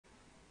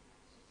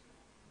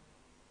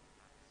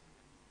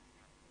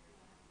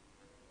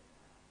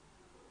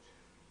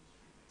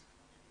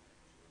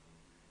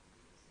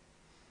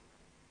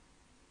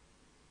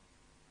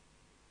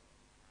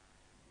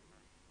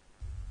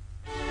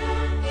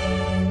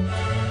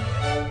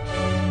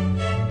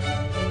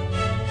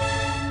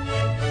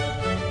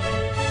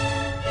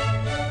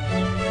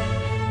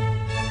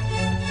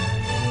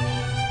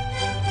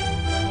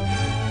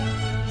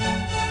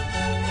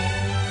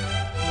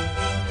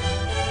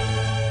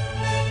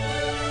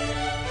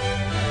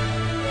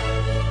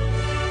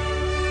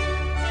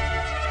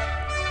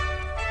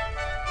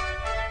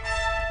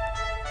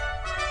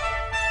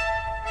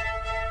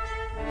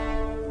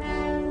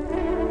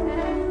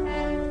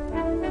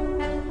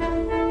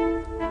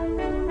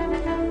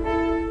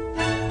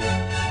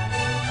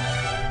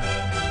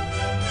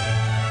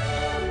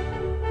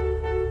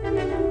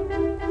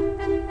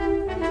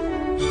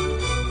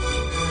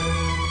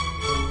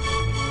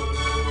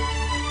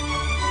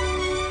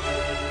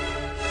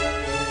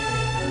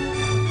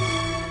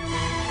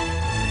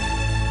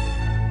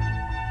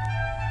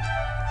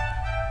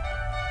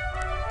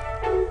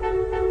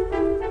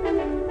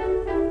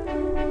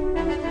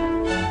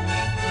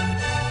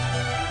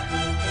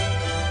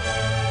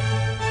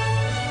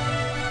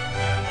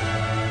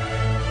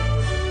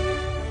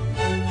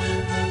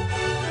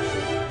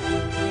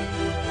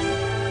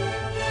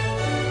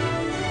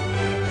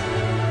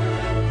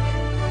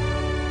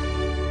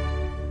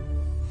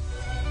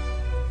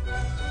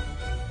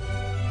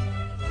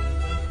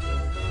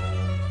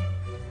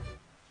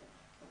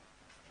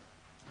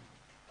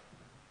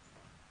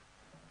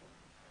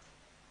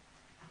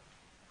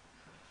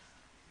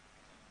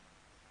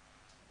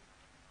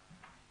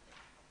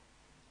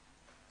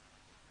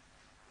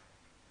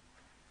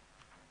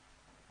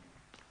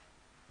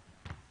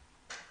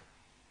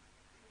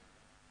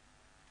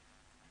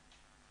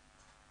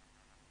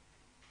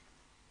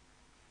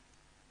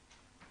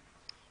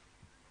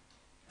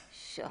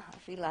Sure, I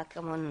feel like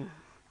I'm on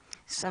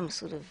some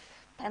sort of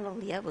panel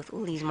here with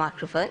all these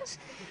microphones.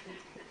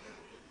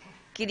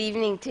 Good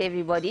evening to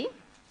everybody.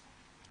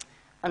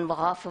 On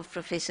behalf of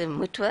Professor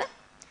Mutwa,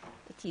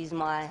 it is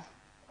my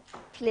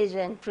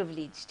pleasure and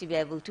privilege to be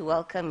able to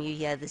welcome you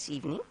here this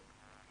evening.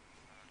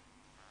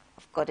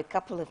 I've got a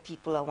couple of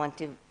people I want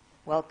to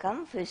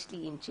welcome,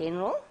 firstly in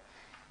general,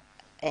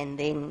 and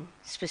then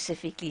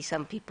specifically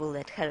some people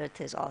that Gerrit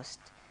has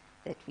asked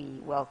that we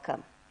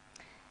welcome.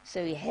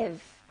 So we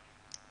have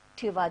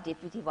two of our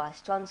Deputy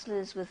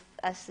Vice-Chancellors with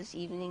us this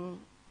evening,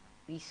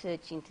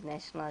 Research,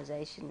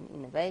 Internationalization and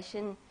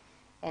Innovation,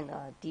 and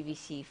our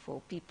DVC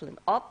for People and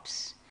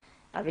Ops.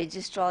 Our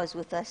Registrar is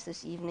with us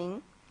this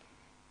evening,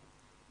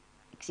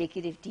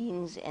 Executive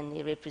Deans and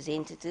their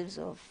representatives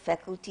of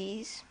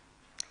faculties.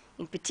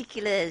 In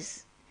particular,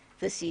 as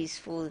this is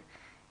for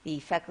the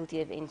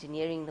Faculty of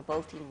Engineering, the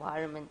Built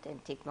Environment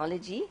and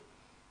Technology,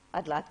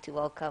 I'd like to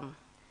welcome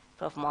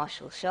Prof.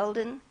 Marshall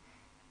Sheldon,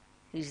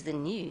 who's the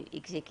new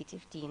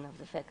Executive Dean of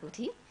the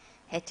faculty.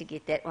 Had to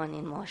get that one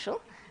in,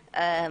 Marshall.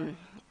 And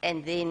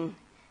then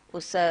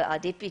also our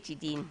Deputy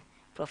Dean,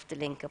 Prof.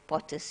 Delenka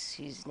Pottis,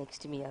 who's next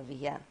to me over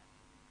here.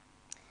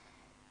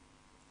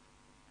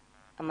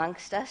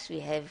 Amongst us, we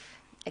have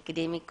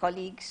academic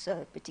colleagues,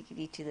 so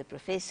particularly to the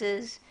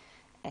professors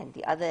and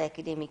the other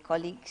academic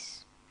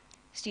colleagues,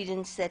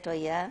 students that are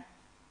here,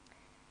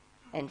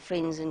 and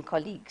friends and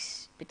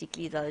colleagues,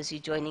 particularly those who are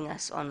joining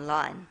us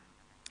online.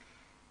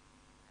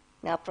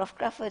 Now, Prof.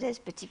 Crafford has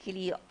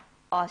particularly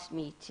asked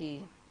me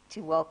to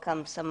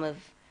welcome some of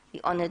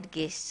the honored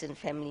guests and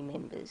family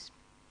members.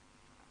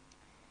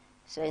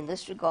 So in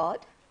this regard,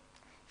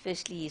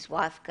 firstly his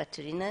wife,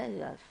 Katerina,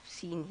 who I've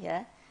seen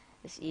here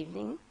this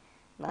evening.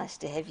 Nice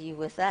to have you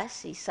with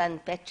us. His son,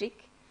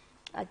 Patrick.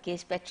 I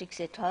guess Patrick's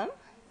at home?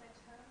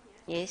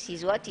 Yes,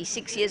 he's what? He's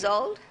 6 years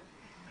old?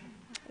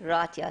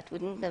 Right, yeah, it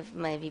wouldn't have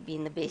maybe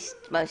been the best,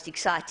 most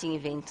exciting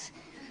event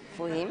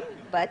for him,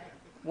 but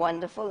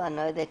wonderful. I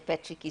know that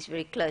Patrick is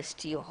very close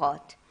to your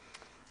heart.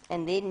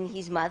 And then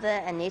his mother,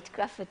 Annette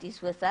Crafford,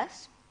 is with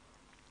us.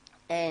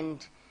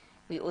 And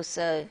we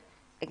also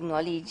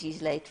acknowledge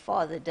his late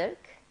father,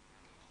 Dirk.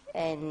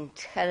 And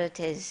Gerrit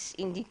has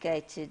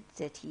indicated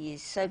that he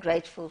is so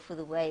grateful for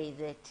the way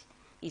that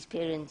his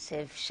parents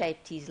have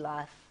shaped his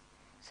life.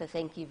 So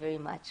thank you very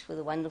much for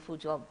the wonderful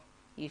job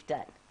you've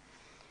done.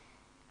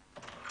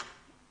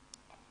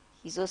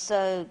 He's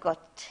also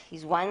got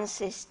his one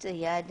sister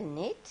here,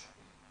 Danette.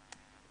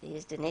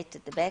 There's Danette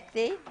at the back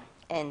there,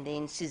 and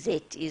then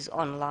Suzette is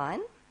online.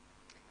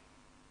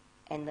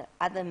 And the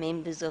other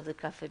members of the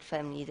Crafford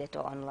family that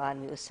are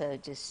online, we also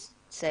just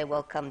say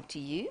welcome to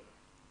you,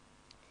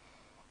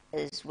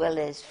 as well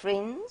as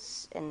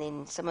friends, and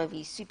then some of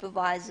his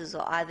supervisors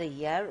are either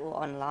here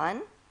or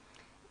online.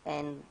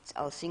 And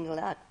I'll single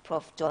out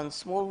Prof. John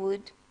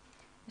Smallwood,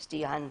 Mr.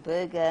 Johan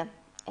Berger,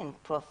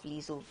 and Prof.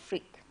 Liesel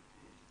Frick,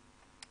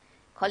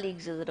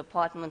 colleagues of the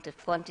Department of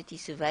Quantity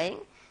Surveying,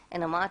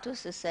 and I might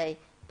also say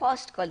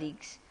past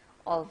colleagues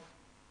of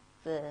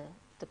the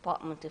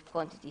Department of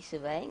Quantity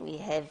Surveying. We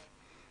have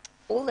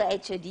all the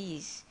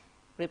HODs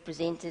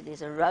represented.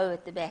 There's a row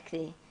at the back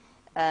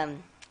there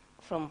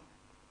from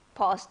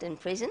past and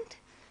present.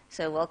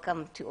 So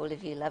welcome to all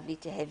of you. Lovely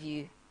to have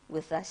you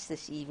with us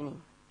this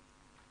evening.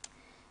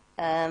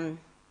 And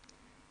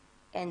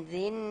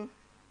then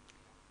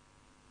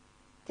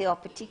there are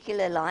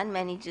particular line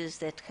managers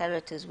that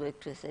Gerrit has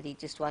worked with that he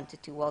just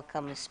wanted to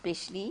welcome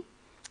especially,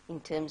 in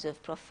terms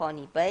of Prof.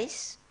 Fani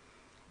Base,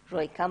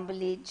 Roy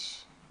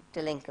Cumberledge,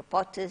 Delenka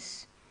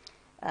Pottis,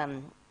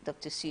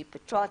 Dr. Sue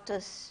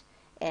Petratus,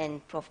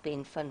 and Prof.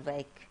 Ben van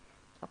Wyk,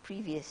 our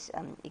previous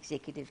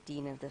Executive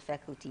Dean of the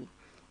faculty,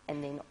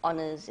 and then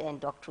honours and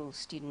doctoral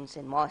students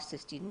and master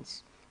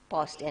students,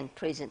 past and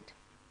present.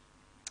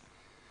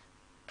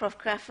 Prof.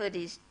 Crafford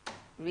is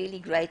really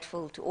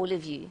grateful to all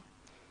of you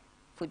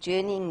for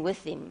journeying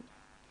with him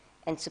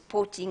and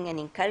supporting and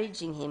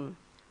encouraging him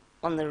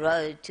on the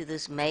road to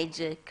this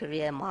major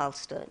career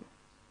milestone.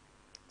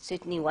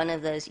 Certainly one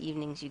of those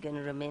evenings you're going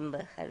to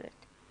remember, Gerrit.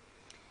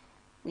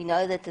 We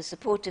know that the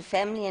support of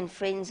family and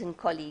friends and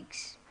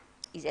colleagues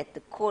is at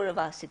the core of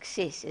our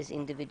success as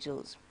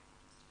individuals.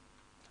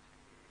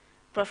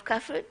 Prof.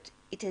 Crafford,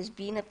 it has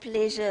been a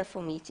pleasure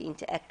for me to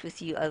interact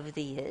with you over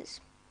the years.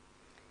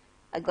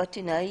 I got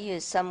to know you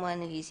as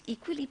someone who is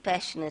equally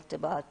passionate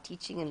about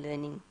teaching and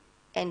learning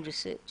and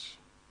research.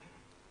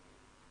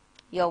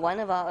 You are one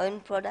of our own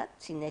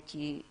products in that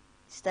you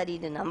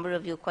studied a number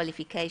of your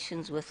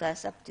qualifications with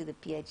us up to the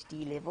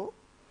PhD level.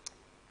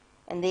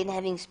 And then,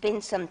 having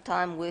spent some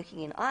time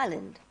working in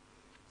Ireland,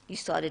 you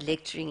started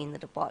lecturing in the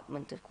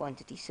Department of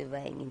Quantity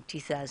Surveying in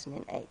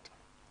 2008.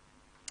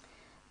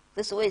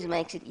 This always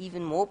makes it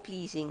even more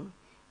pleasing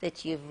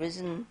that you have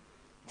risen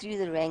through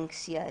the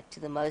ranks here to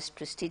the most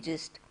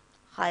prestigious,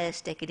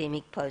 highest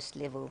academic post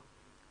level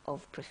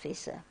of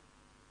professor.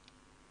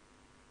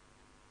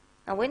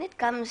 Now, when it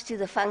comes to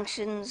the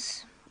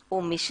functions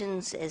or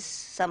missions, as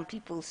some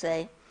people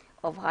say,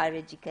 of higher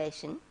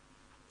education,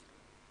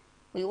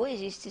 we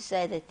always used to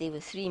say that there were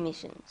three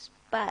missions,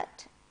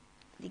 but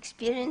the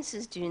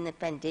experiences during the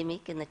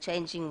pandemic and the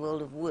changing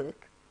world of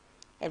work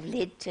have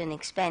led to an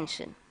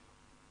expansion.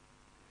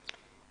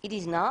 It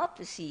is now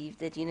perceived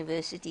that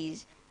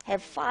universities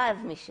have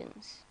 5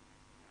 missions: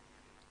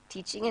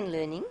 teaching and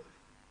learning,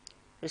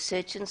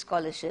 research and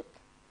scholarship,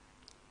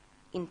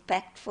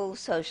 impactful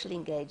social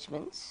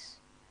engagements,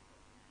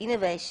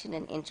 innovation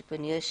and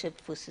entrepreneurship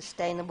for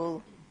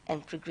sustainable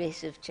and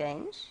progressive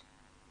change,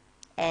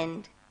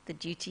 and the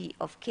duty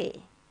of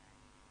care.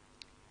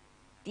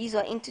 These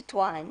are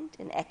intertwined,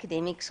 and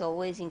academics are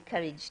always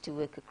encouraged to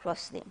work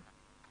across them.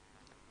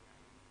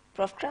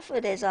 Prof.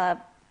 Crafford, as I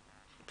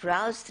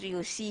browsed through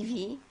your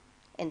CV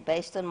and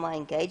based on my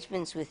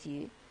engagements with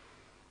you,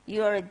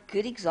 you are a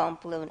good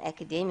example of an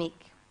academic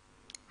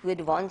who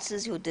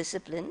advances your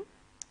discipline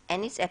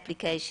and its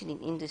application in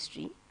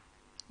industry,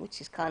 which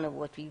is kind of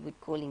what we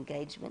would call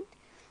engagement,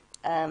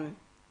 and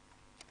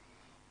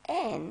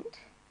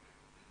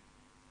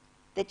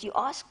that you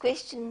ask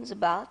questions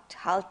about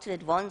how to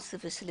advance the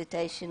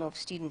facilitation of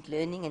student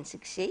learning and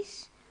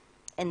success,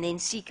 and then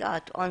seek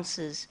out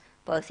answers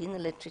both in the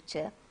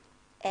literature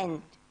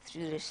and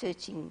through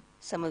researching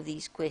some of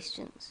these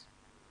questions,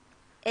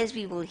 as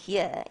we will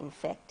hear, in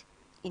fact,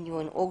 in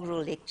your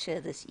inaugural lecture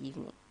this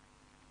evening.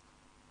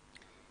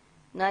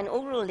 Now,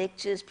 inaugural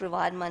lectures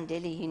provide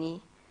Mandela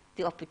Uni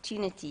the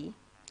opportunity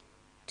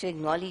to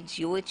acknowledge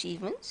your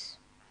achievements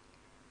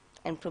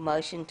and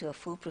promotion to a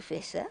full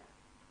professor,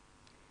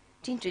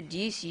 to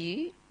introduce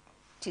you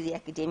to the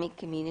academic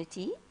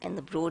community and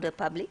the broader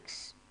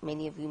publics,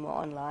 many of whom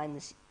are online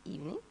this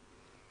evening,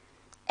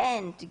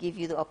 and to give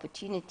you the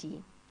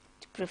opportunity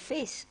to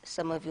profess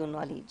some of your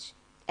knowledge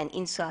and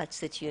insights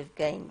that you have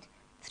gained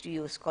through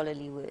your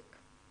scholarly work.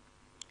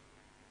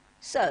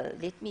 So,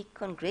 let me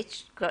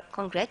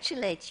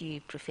congratulate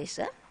you,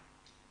 Professor,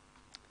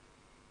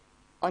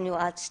 on your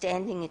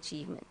outstanding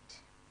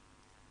achievement.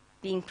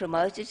 Being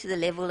promoted to the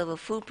level of a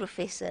full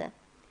professor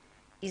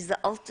is the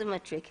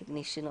ultimate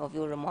recognition of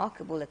your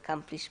remarkable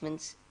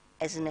accomplishments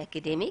as an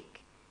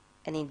academic,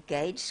 an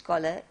engaged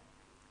scholar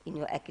in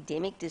your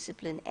academic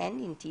discipline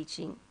and in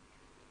teaching,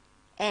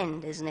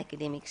 and as an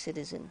academic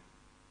citizen.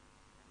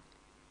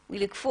 We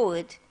look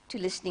forward to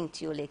listening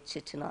to your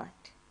lecture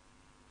tonight.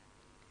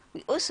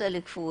 We also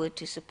look forward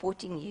to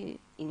supporting you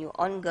in your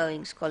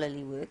ongoing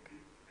scholarly work,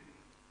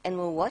 and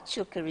will watch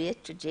your career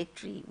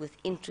trajectory with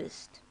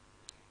interest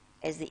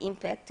as the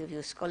impact of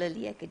your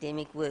scholarly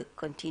academic work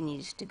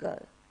continues to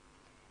go.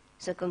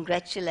 So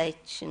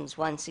congratulations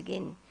once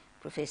again,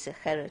 Professor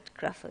Gerrit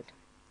Crafford.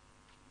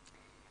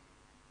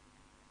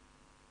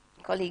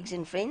 Colleagues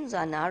and friends,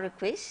 I now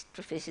request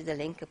Professor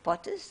Delenka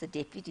Potters, the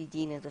Deputy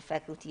Dean of the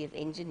Faculty of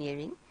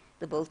Engineering,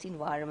 the Built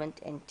Environment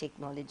and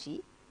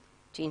Technology,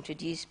 to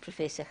introduce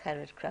Professor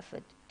Gerrit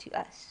Crafford to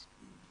us.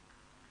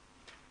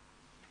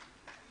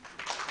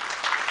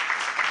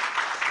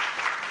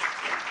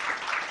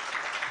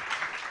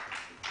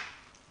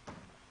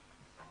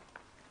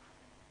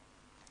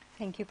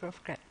 Thank you,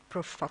 Prof.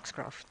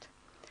 Foxcroft.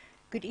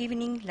 Good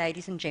evening,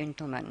 ladies and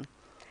gentlemen.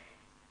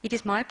 It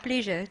is my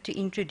pleasure to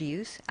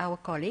introduce our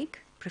colleague,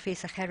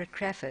 Professor Gerrit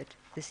Crafford,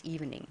 this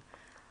evening.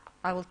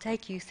 I will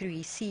take you through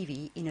his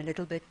CV in a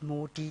little bit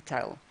more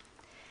detail.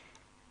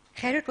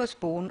 Gerrit was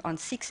born on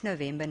 6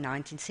 November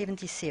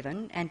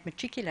 1977 and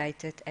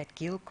matriculated at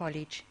Gill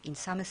College in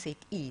Somerset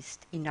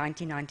East in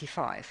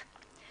 1995.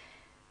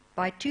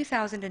 By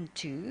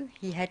 2002,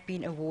 he had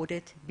been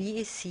awarded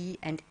BSc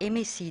and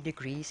MSc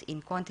degrees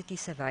in quantity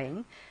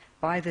surveying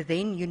by the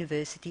then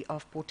University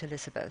of Port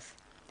Elizabeth.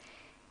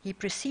 He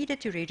proceeded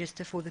to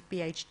register for the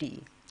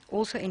PhD,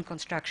 also in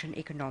construction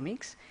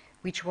economics,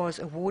 which was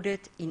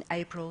awarded in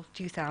April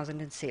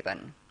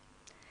 2007.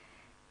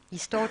 He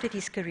started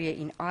his career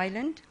in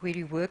Ireland, where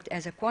he worked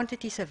as a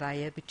quantity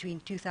surveyor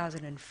between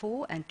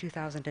 2004 and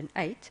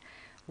 2008,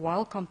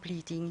 while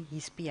completing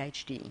his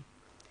PhD.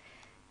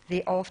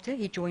 Thereafter,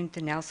 he joined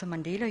the Nelson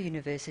Mandela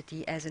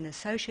University as an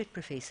associate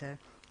professor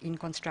in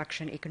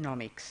construction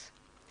economics.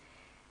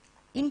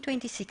 In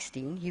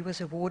 2016, he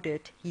was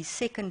awarded his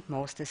second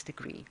master's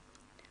degree,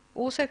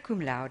 also cum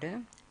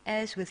laude,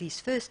 as with his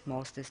first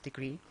master's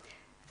degree,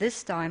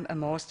 this time a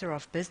Master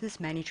of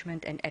Business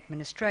Management and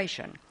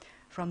Administration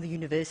from the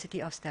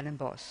University of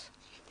Stellenbosch.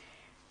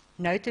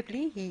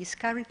 Notably, he is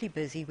currently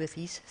busy with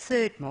his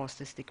third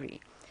master's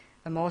degree,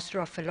 a Master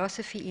of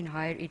Philosophy in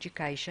Higher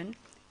Education,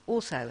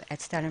 also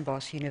at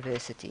Stellenbosch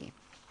University.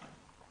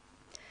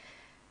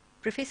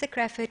 Professor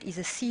Crafford is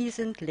a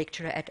seasoned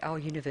lecturer at our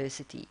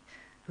university,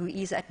 who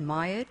is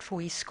admired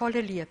for his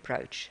scholarly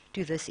approach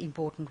to this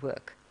important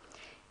work.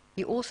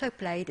 He also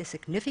played a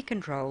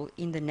significant role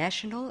in the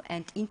national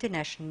and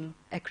international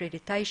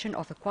accreditation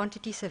of the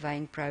quantity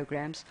surveying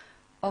programs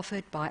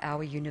offered by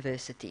our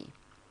university.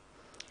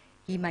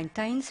 He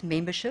maintains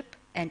membership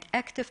and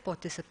active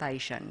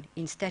participation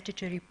in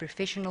statutory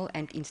professional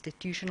and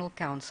institutional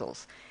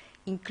councils,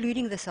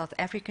 including the South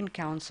African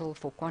Council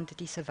for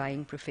Quantity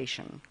Surveying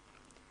Profession.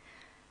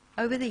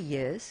 Over the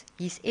years,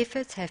 his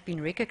efforts have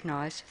been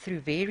recognized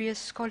through various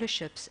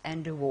scholarships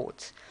and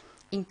awards,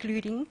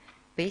 including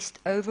Best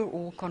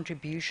Overall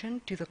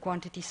Contribution to the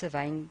Quantity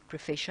Surveying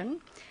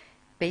Profession,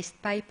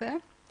 Best Paper,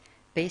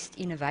 Best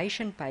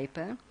Innovation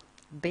Paper,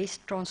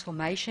 Best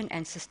Transformation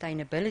and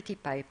Sustainability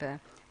Paper,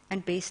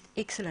 and Best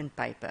Excellent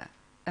Paper,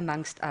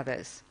 amongst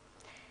others.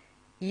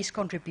 His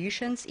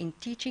contributions in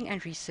teaching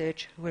and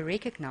research were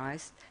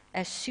recognized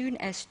as soon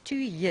as 2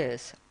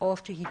 years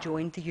after he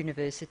joined the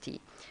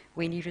university,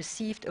 when he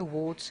received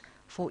awards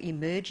for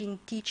Emerging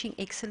Teaching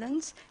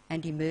Excellence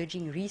and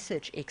Emerging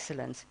Research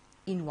Excellence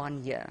in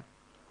 1 year.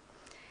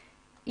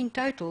 In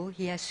total,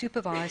 he has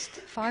supervised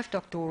 5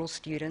 doctoral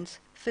students,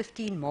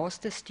 15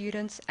 master's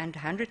students, and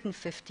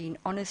 115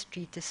 honours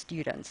treatise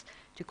students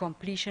to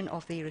completion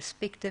of their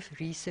respective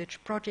research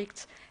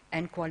projects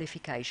and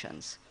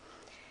qualifications.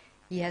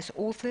 He has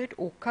authored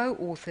or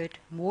co-authored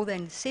more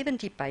than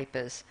 70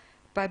 papers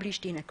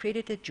published in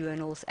accredited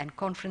journals and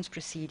conference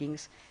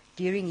proceedings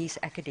during his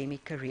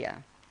academic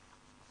career.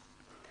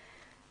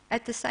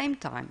 At the same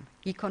time,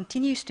 he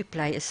continues to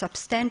play a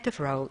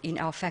substantive role in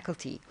our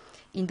faculty,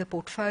 in the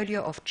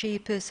portfolio of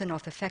Chairperson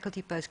of the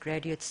Faculty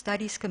Postgraduate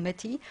Studies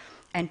Committee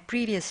and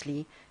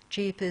previously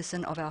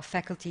Chairperson of our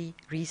Faculty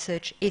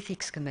Research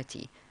Ethics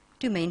Committee,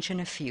 to mention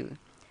a few.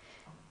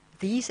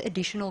 These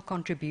additional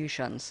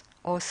contributions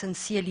are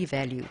sincerely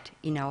valued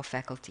in our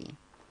faculty.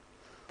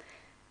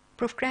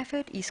 Prof.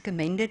 Crafford is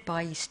commended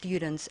by his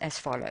students as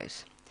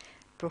follows.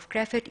 Prof.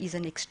 Crafford is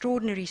an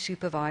extraordinary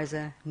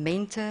supervisor,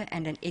 mentor,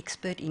 and an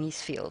expert in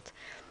his field.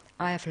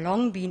 I have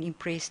long been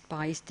impressed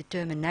by his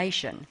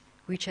determination,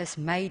 which has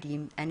made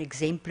him an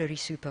exemplary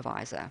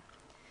supervisor.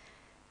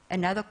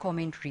 Another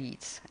comment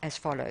reads as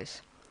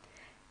follows.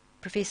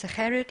 Professor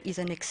Gerrit is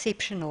an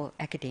exceptional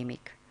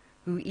academic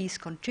who is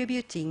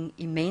contributing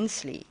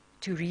immensely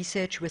to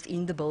research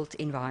within the built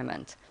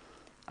environment.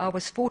 I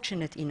was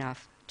fortunate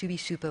enough to be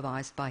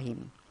supervised by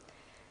him.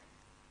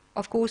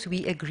 Of course,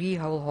 we agree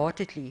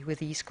wholeheartedly with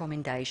these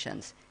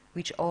commendations,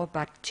 which are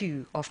but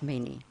 2 of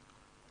many.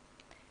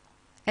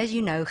 As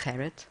you know,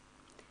 Gerrit,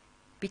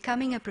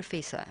 becoming a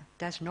professor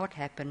does not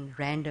happen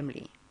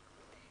randomly.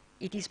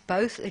 It is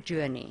both a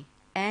journey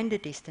and a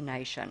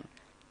destination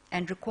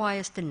and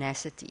requires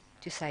tenacity,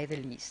 to say the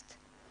least.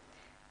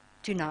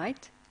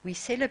 Tonight, we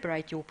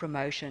celebrate your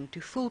promotion to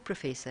full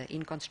professor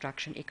in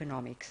construction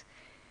economics.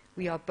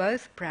 We are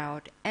both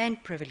proud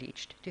and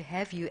privileged to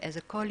have you as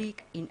a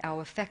colleague in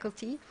our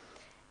faculty,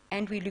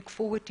 and we look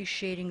forward to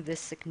sharing this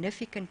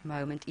significant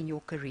moment in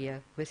your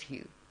career with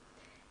you.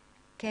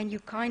 Can you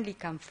kindly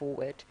come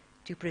forward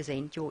to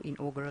present your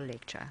inaugural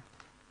lecture?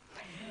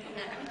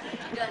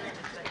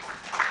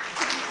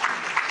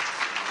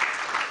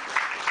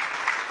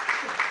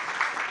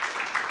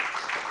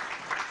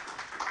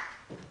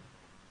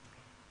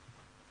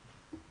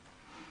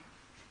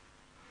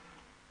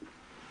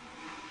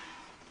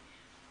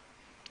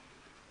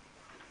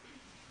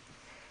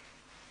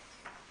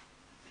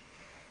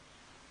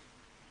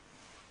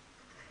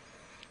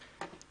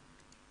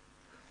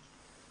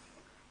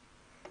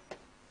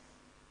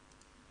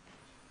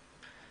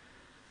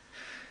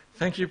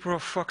 Thank you,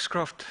 Prof.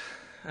 Foxcroft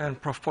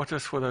and Prof.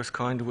 Potters, for those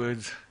kind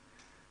words.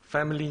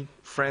 Family,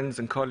 friends,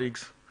 and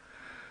colleagues,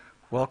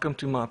 welcome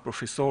to my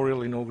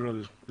professorial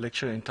inaugural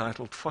lecture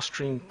entitled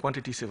Fostering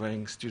Quantity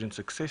Surveying Student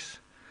Success,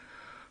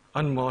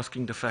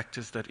 Unmasking the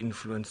Factors that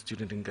Influence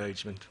Student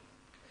Engagement.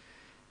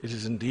 It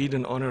is indeed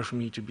an honor for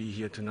me to be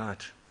here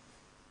tonight.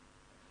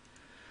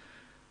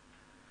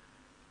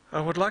 I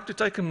would like to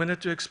take a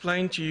minute to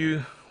explain to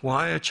you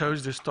why I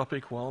chose this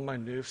topic while my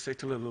nerves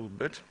settle a little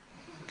bit.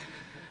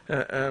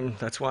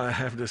 That's why I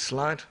have this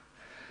slide.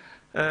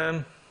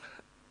 As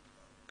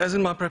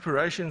in my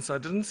preparations, I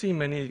didn't see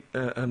many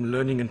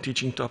learning and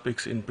teaching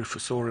topics in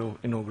professorial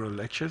inaugural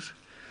lectures.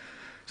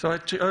 So I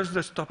chose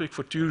this topic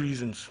for 2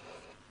 reasons.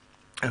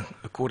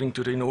 According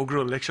to the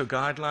inaugural lecture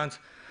guidelines,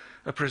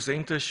 a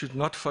presenter should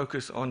not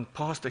focus on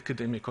past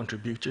academic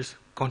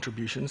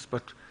contributions,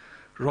 but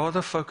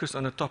rather focus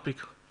on a topic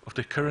of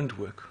the current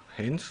work.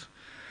 Hence,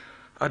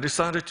 I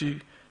decided to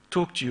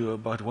talk to you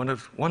about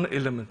one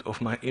element of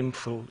my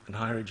MPhil in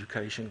higher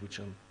education, which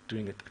I'm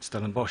doing at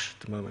Stellenbosch at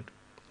the moment.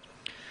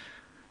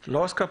 The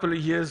last couple of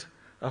years,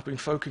 I've been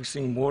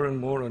focusing more and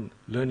more on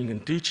learning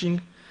and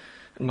teaching.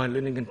 In my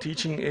learning and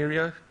teaching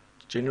area,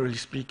 generally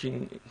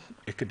speaking,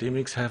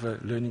 academics have a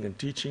learning and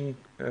teaching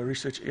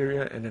research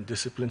area and a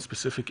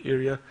discipline-specific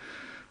area.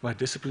 My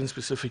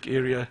discipline-specific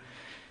area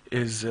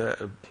is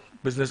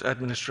business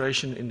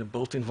administration in the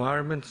built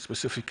environment,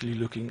 specifically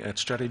looking at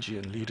strategy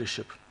and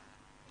leadership.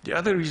 The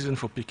other reason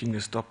for picking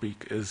this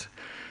topic is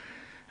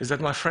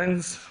that my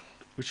friends,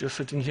 which are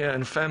sitting here,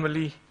 and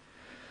family,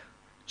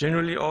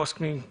 generally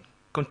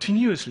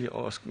continuously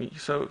ask me,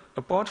 so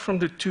apart from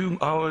the 2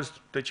 hours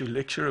that you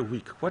lecture a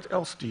week, what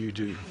else do you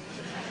do?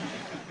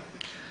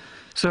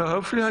 So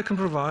hopefully I can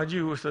provide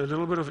you with a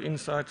little bit of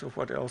insight of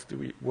what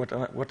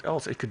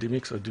else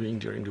academics are doing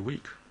during the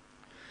week.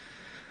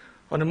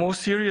 On a more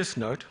serious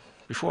note,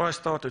 before I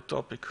start the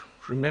topic,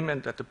 remember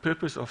that the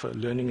purpose of a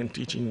learning and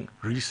teaching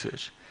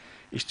research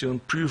is to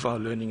improve our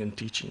learning and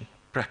teaching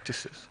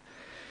practices.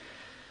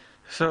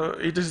 So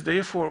it is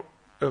therefore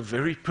a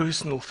very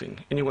personal thing.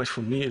 Anyways,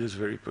 for me, it is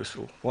very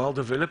personal. While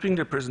developing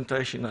the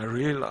presentation, I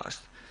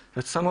realized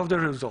that some of the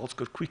results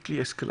could quickly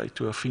escalate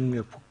to a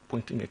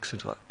finger-pointing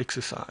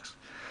exercise.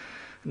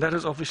 And that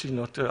is obviously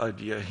not the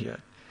idea here.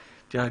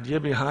 The idea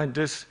behind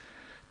this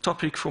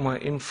topic for my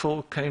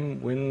MPhil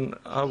came when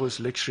I was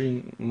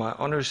lecturing my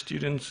honors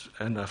students,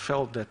 and I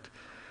felt that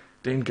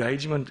the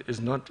engagement is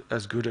not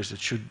as good as it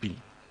should be.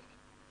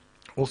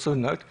 Also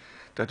note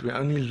that we're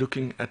only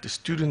looking at the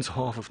students'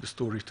 half of the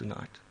story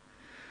tonight.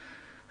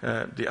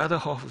 The other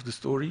half of the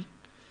story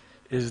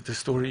is the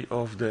story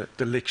of the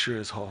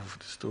lecturer's half of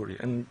the story,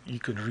 and you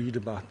can read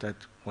about that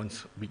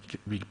once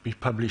we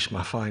publish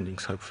my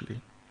findings,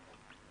 hopefully.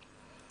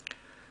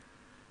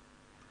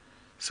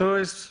 So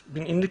as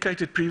been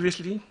indicated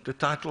previously, the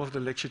title of the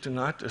lecture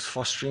tonight is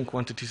Fostering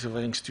Quantity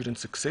Surveying Student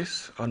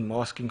Success,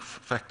 Unmasking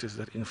Factors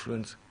that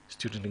Influence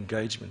Student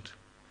Engagement.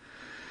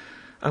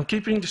 I'm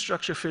keeping the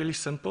structure fairly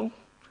simple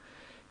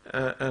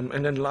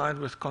and in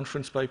line with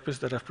conference papers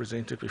that I've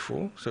presented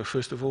before. So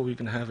first of all, we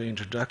can have an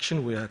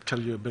introduction where I tell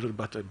you a bit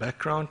about the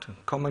background, and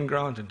common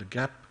ground, and the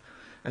gap,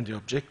 and the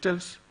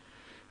objectives.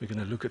 We're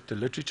going to look at the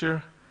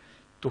literature,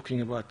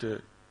 talking about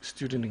the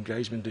student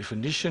engagement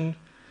definition,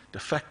 the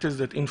factors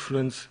that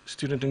influence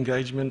student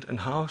engagement, and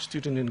how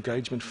student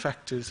engagement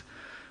factors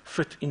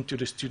fit into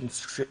the student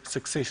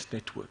success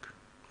network.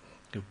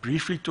 We'll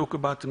briefly talk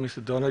about the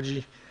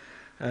methodology.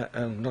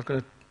 I'm not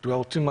going to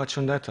dwell too much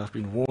on that. I've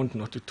been warned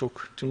not to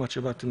talk too much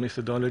about the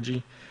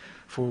methodology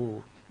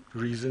for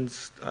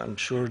reasons. I'm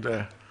sure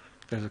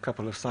there's a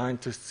couple of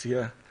scientists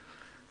here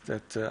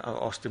that I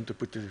asked them to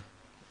put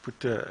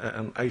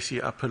the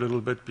AC up a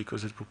little bit,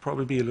 because it will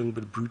probably be a little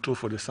bit brutal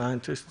for the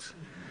scientists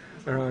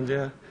around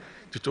here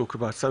to talk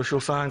about social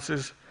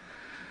sciences.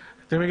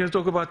 Then we're going to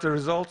talk about the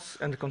results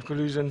and the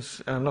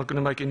conclusions. I'm not going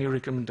to make any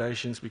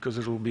recommendations because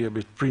it will be a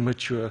bit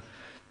premature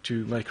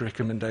to make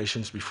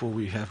recommendations before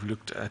we have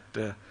looked at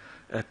the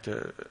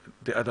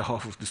other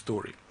half of the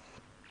story.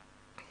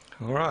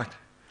 All right.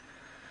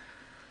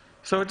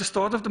 So at the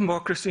start of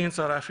democracy in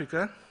South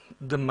Africa,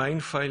 the main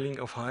failing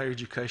of higher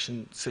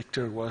education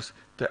sector was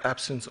the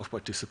absence of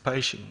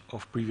participation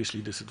of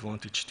previously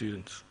disadvantaged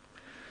students.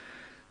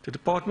 The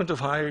Department of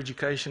Higher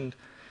Education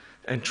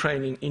and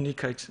Training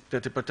indicates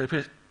that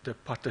the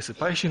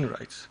participation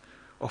rates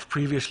of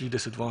previously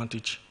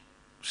disadvantaged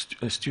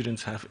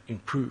students have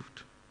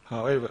improved.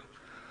 However,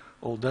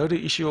 although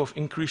the issue of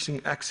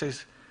increasing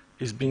access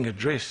is being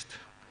addressed,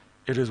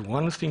 it is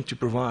one thing to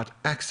provide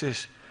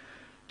access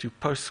to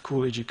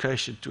post-school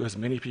education to as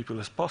many people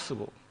as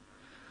possible.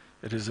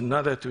 It is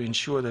another to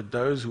ensure that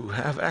those who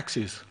have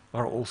access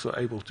are also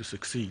able to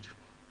succeed.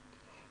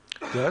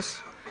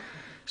 Thus,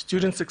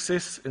 student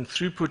success and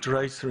throughput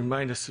rates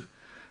remain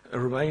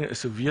a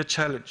severe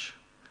challenge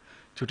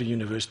to the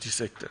university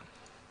sector.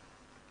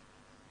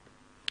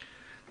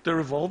 The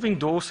revolving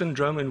door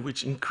syndrome, in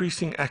which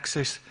increased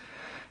access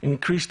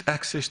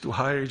to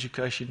higher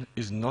education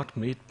is not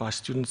met by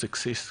student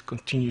success,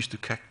 continues to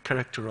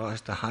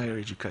characterize the higher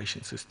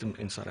education system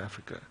in South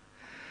Africa.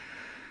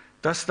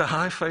 Thus, the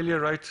high failure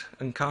rate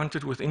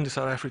encountered within the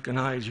South African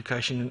higher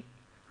education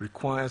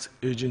requires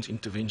urgent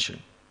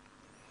intervention.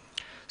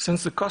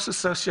 Since the costs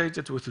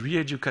associated with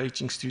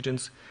re-educating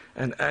students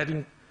and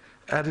added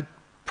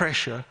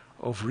pressure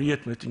of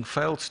readmitting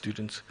failed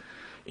students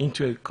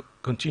into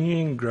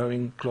continuing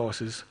growing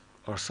classes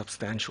are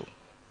substantial.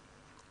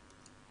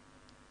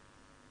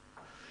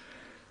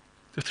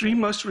 The three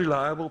most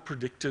reliable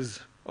predictors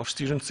of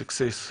student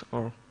success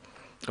are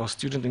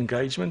student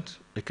engagement,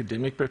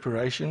 academic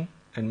preparation,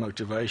 and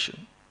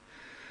motivation.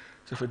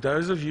 So for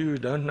those of you who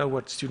don't know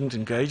what student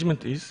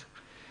engagement is,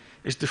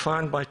 it's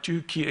defined by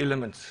two key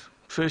elements.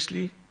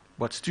 Firstly,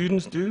 what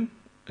students do,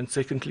 and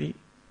secondly,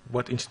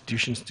 what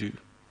institutions do.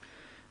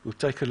 We'll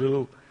take a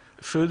little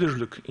further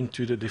look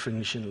into the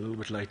definition a little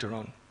bit later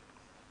on.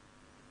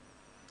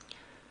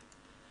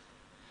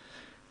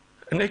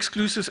 An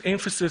exclusive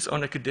emphasis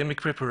on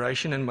academic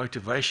preparation and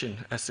motivation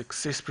as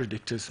success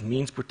predictors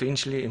means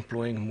potentially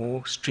employing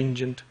more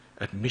stringent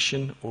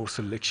admission or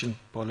selection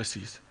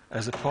policies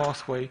as a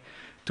pathway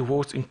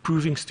towards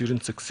improving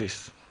student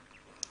success,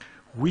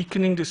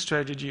 weakening the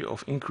strategy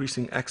of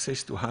increasing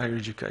access to higher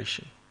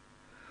education.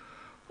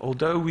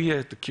 Although we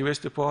at the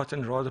QS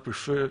department rather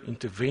prefer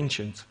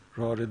interventions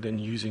rather than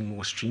using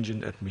more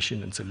stringent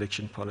admission and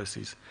selection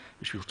policies,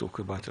 which we'll talk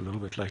about a little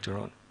bit later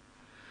on.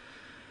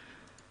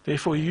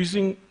 Therefore,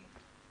 using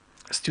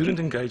student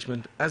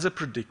engagement as a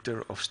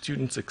predictor of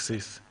student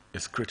success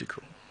is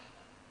critical.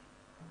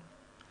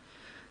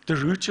 The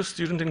roots of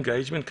student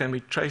engagement can be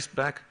traced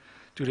back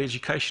to the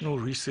educational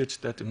research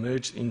that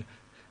emerged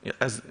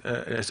as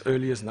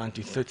early as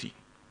 1930.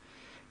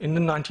 In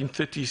the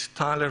 1930s,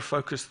 Tyler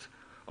focused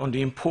on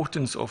the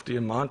importance of the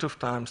amount of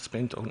time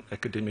spent on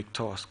academic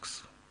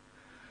tasks.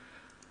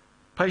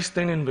 Pace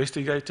then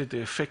investigated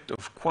the effect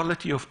of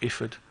quality of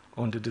effort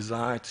on the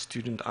desired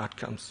student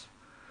outcomes,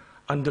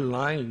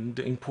 underlying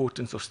the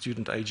importance of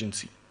student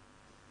agency.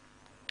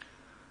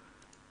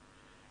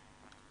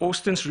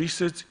 Austin's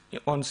research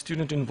on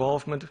student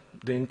involvement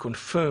then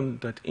confirmed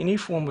that any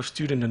form of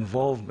student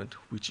involvement,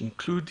 which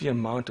include the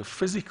amount of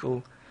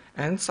physical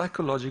and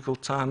psychological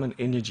time and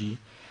energy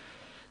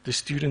the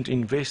student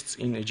invests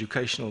in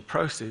educational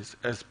process,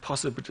 as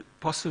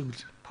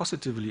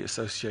positively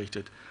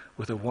associated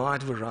with a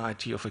wide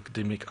variety of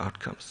academic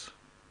outcomes.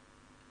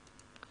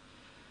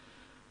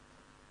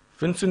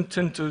 Vincent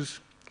Tinto's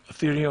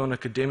theory on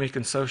academic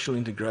and social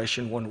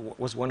integration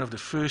was one of the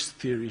first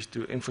theories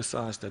to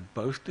emphasize that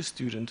both the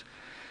student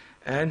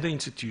and the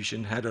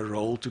institution had a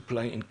role to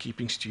play in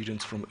keeping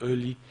students from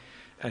early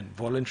and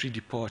voluntary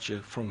departure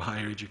from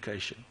higher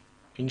education.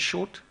 In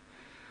short,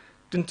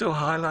 Tinto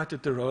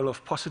highlighted the role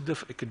of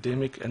positive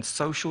academic and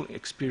social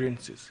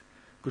experiences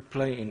could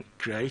play in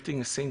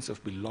creating a sense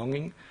of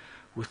belonging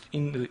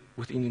within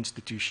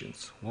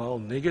institutions, while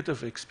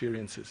negative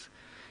experiences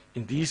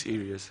in these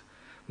areas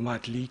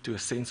might lead to a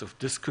sense of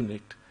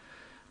disconnect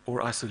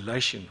or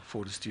isolation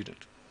for the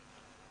student.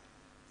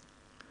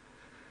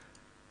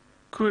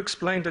 Koo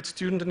explained that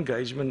student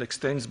engagement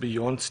extends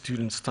beyond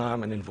students'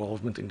 time and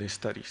involvement in their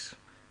studies.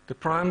 The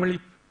primary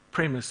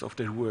premise of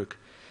their work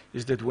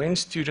is that when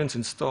students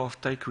and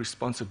staff take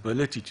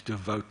responsibility to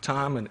devote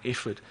time and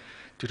effort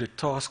to the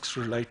tasks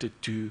related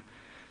to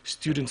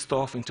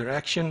student-staff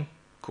interaction,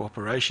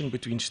 cooperation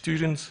between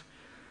students,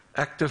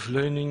 active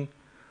learning,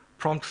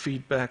 prompt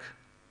feedback,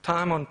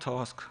 time on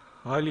task,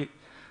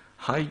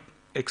 high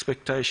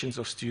expectations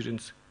of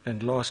students,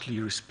 and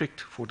lastly,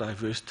 respect for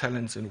diverse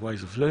talents and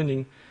ways of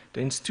learning,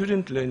 then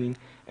student learning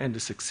and the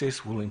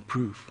success will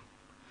improve.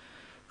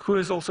 Koo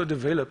has also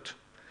developed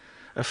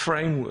a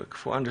framework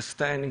for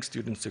understanding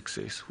student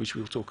success, which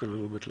we'll talk a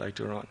little bit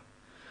later on.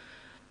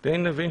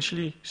 Then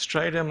eventually,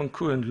 Strydom and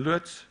Koo and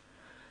Loots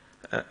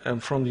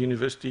from the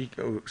University,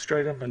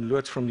 Strydom and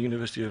Loots from the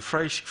University of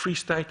Free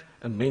State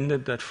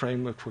amended that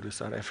framework for the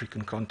South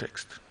African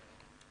context.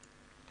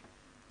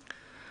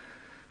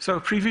 So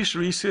previous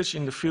research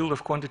in the field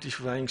of quantity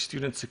surveying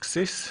student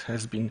success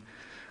has been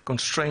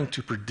constrained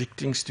to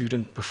predicting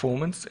student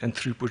performance and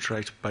throughput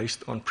rate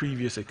based on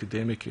previous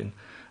academic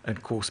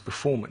and course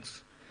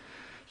performance,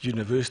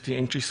 university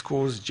entry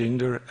scores,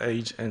 gender,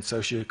 age, and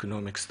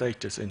socioeconomic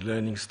status and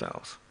learning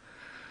styles.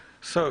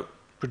 So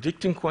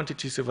predicting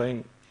quantity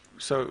surveying,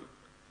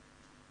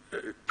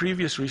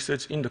 previous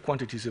research in the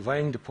quantity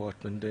surveying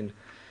department then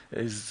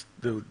is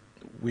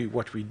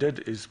what we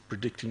did is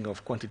predicting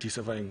of quantity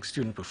surveying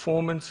student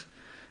performance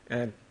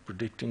and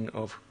predicting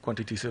of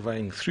quantity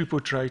surveying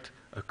throughput rate,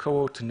 a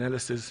cohort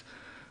analysis.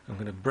 I'm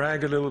going to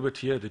brag a little bit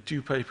here. The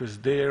two papers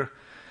there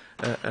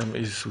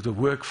is the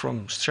work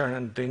from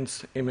Sharon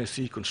Dent's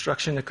MSc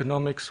Construction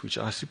Economics, which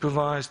I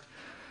supervised,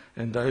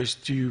 and those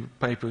two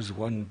papers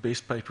won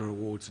Best Paper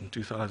Awards in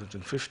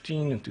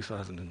 2015 and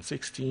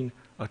 2016,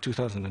 or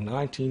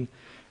 2019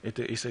 at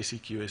the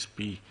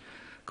SACQSP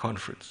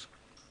conference.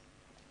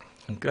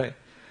 Okay.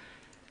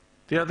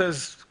 The other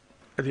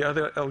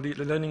LD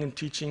learning and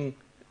teaching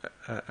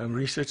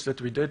research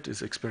that we did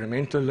is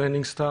experimental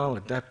learning style,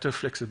 adaptive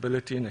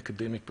flexibility, and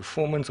academic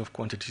performance of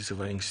quantity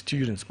surveying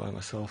students by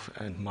myself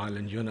and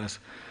Mylan Jonas,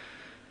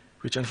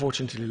 which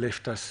unfortunately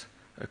left us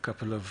a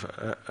couple of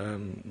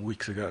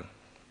weeks ago.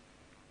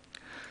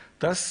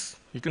 Thus,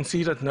 you can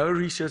see that no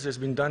research has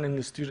been done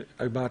in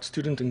about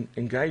student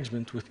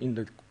engagement within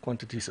the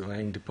quantity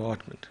surveying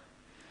department.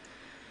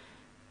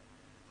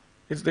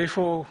 It's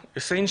therefore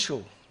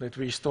essential that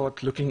we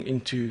start looking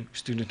into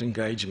student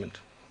engagement.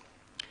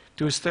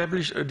 To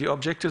establish the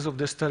objectives of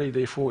this study,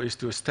 therefore, is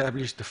to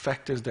establish the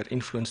factors that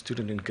influence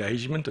student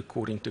engagement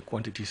according to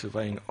quantity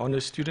surveying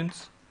honors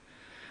students,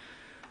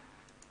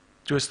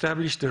 to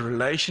establish the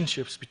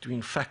relationships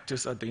between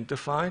factors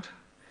identified,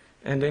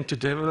 and then to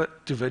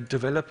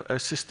develop a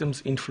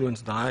systems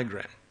influence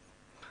diagram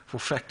for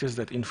factors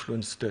that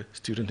influence the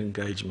student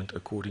engagement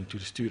according to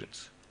the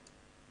students.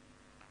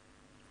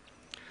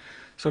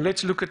 So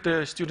let's look at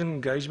the student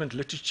engagement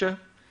literature.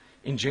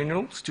 In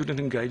general, student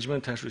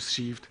engagement has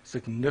received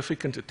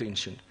significant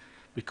attention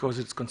because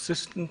it's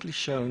consistently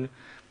shown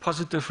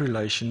positive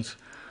relations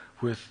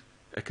with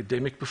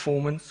academic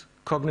performance,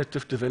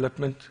 cognitive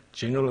development,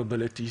 general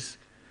abilities,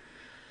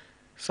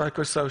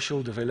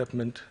 psychosocial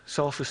development,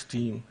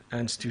 self-esteem,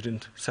 and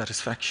student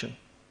satisfaction.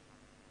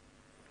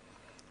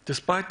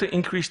 Despite the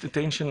increased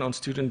attention on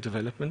student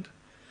development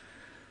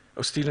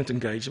or student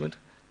engagement,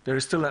 there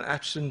is still an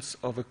absence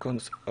of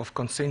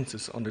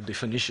consensus on the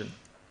definition.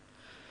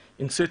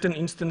 In certain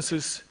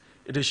instances,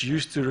 it is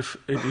used to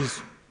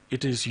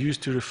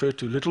refer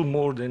to little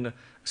more than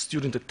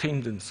student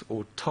attendance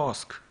or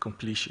task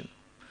completion.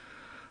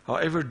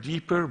 However,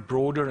 deeper,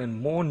 broader, and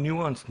more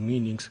nuanced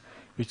meanings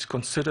which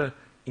consider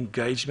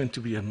engagement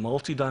to be a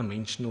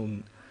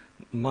multidimensional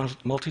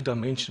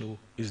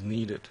is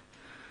needed.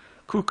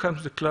 Koo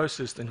comes the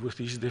closest and with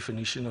his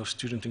definition of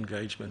student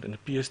engagement and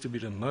appears to be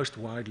the most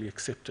widely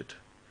accepted.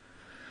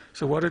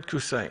 So what did Koo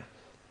say?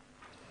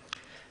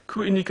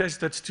 Koo indicates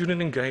that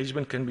student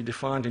engagement can be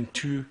defined in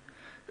terms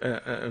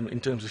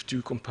of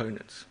two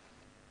components.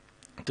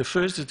 The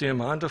first is the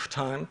amount of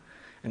time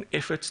and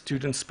effort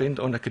students spend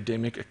on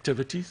academic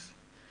activities,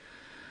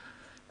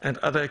 and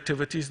other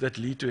activities that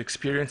lead to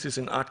experiences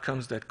and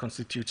outcomes that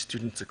constitute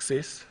student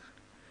success.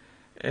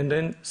 And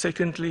then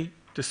secondly,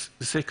 the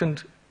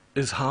second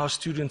is how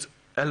students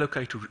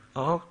allocate,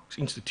 how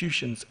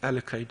institutions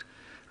allocate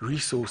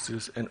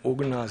resources and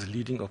organize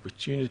learning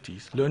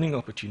opportunities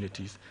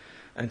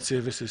and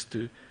services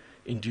to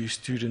induce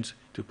students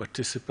to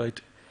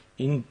participate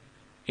in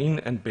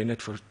and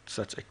benefit from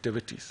such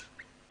activities.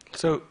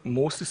 So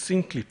more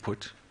succinctly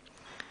put,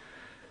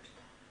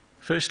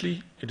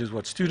 firstly, it is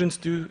what students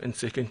do, and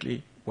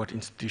secondly, what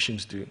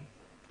institutions do.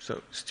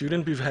 So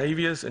student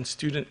behaviors and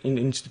in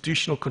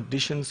institutional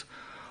conditions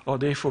are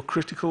therefore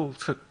critical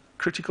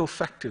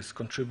factors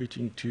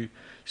contributing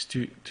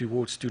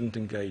towards student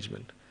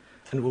engagement,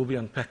 and will be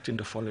unpacked in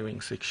the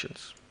following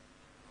sections.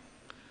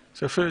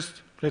 So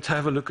first, let's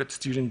have a look at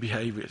student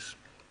behaviors.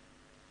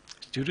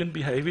 Student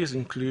behaviors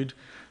include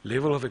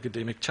level of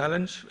academic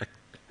challenge,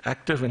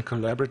 active and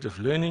collaborative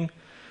learning,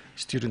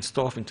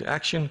 student-staff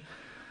interaction,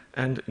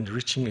 and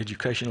enriching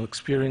educational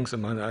experience,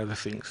 among other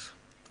things.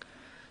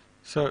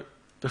 So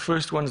the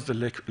first one is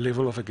the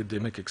level of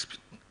academic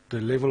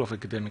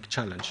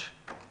challenge.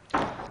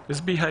 This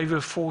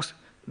behavior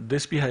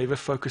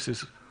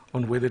focuses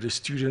on whether the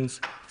students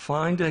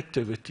find the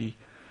activity,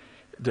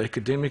 the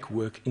academic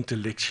work,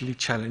 intellectually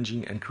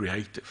challenging and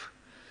creative,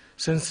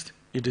 since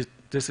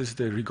this is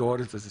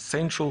regarded as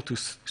essential to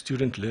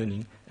student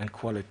learning and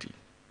quality.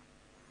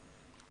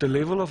 The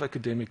level of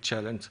academic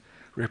challenge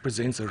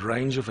represents a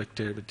range of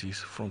activities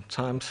from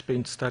time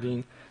spent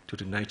studying to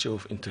the nature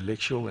of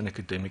intellectual and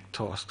academic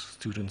tasks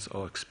students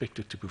are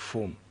expected to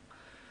perform.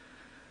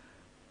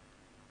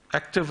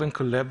 Active and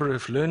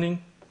collaborative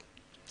learning.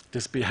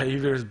 This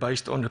behavior is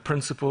based on the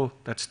principle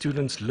that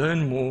students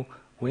learn more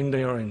when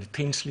they are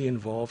intensely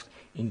involved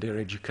in their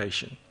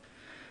education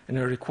and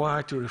are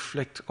required to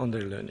reflect on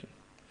their learning.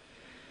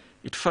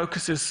 It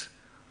focuses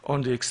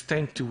on the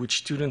extent to which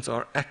students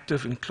are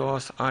active in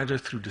class, either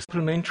through the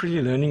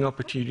supplementary learning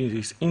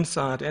opportunities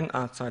inside and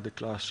outside the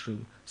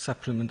classroom,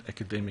 supplement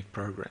academic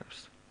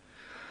programs.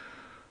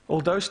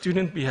 Although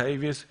student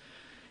behaviors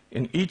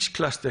in each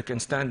cluster can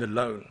stand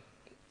alone,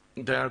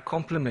 they are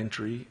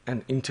complementary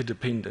and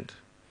interdependent,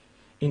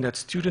 in that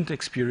student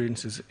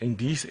experiences in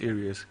these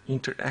areas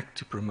interact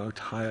to promote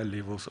higher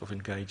levels of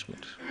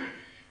engagement.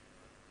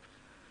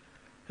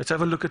 Let's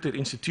have a look at the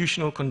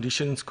institutional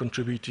conditions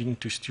contributing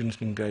to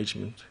student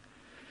engagement.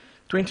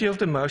 20 of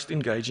the most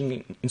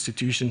engaging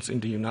institutions in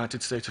the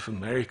United States of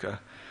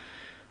America,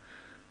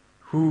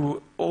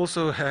 who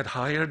also had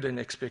higher than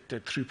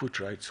expected throughput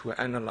rates, were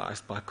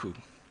analyzed by COO.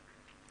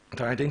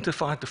 They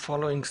identified the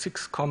following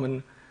 6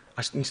 common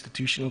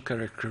institutional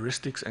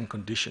characteristics and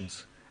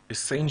conditions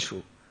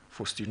essential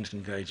for student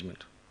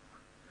engagement.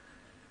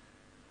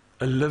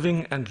 A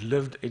living and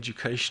lived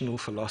educational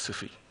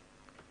philosophy.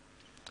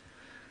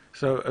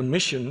 So a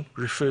mission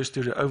refers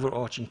to the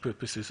overarching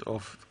purposes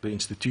of the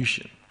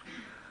institution,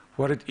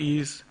 what it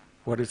is,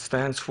 what it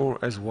stands for,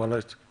 as well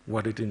as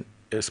what it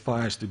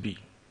aspires to be.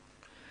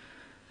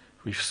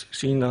 We've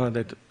seen now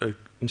that an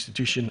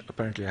institution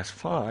apparently has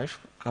 5.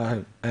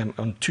 I am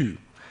on 2,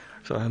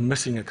 so I'm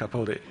missing a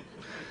couple there.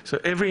 So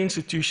every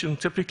institution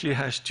typically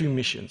has 2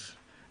 missions.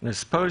 An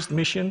exposed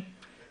mission,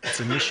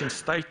 it's a mission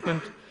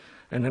statement,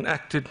 and an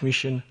acted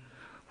mission,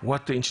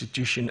 what the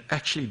institution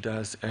actually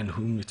does and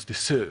whom it's to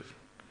serve.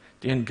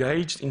 In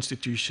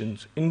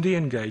the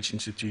engaged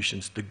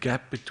institutions, the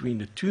gap between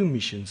the 2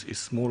 missions is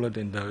smaller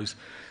than those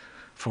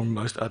from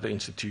most other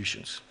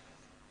institutions.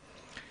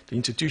 The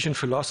institution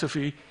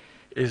philosophy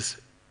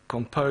is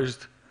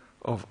composed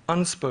of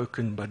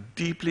unspoken but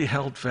deeply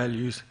held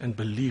values and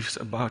beliefs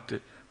about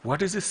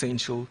what is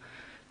essential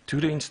to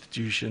the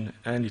institution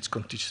and its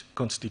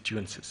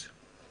constituencies.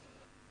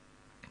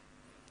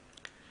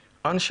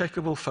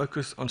 Unshakable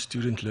focus on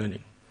student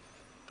learning.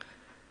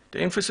 The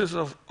emphasis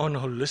on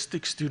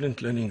holistic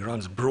student learning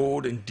runs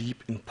broad and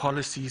deep in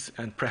policies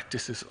and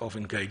practices of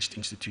engaged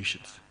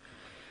institutions.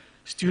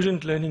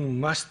 Student learning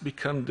must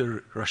become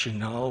the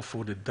rationale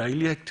for the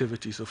daily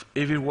activities of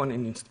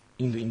everyone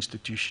in the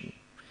institution.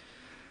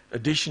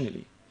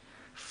 Additionally,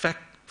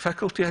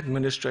 faculty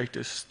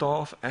administrators,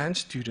 staff, and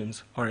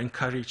students are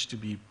encouraged to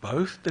be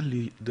both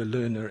the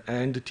learner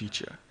and the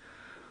teacher.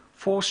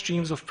 4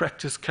 streams of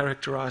practice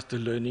characterize the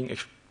learning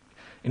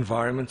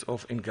environments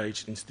of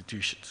engaged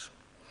institutions: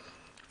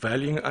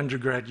 valuing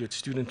undergraduate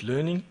student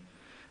learning,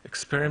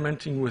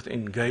 experimenting with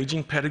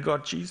engaging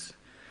pedagogies,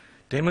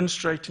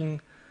 demonstrating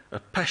a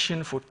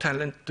passion for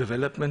talent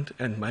development,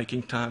 and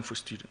making time for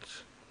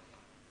students.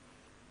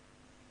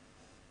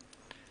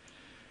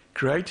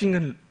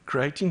 Creating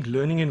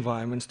learning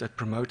environments that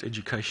promote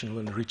educational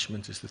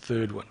enrichment is the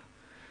third one.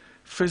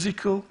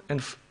 Physical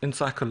and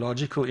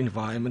psychological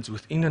environments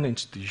within an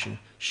institution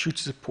should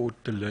support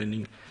the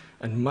learning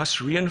and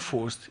must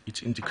reinforce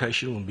its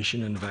educational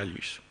mission and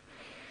values.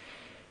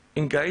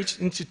 Engaged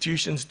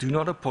institutions do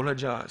not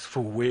apologize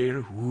for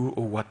where, who,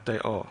 or what they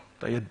are.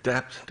 They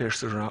adapt their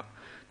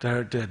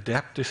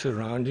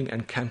surrounding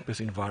and campus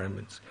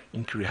environments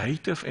in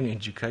creative and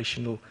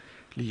educationally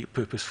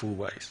purposeful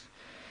ways.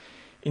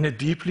 In a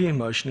deeply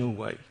emotional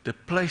way, the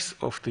place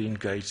of the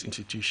engaged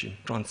institution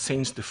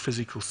transcends the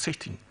physical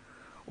setting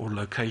or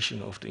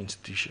location of the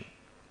institution.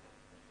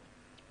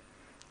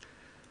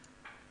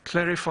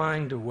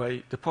 Clarifying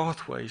the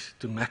pathways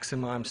to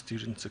maximize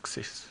student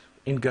success.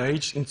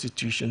 Engaged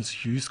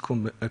institutions use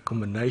a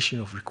combination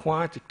of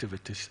required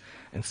activities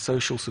and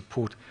social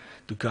support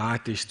to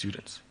guide their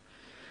students.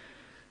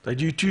 They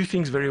do two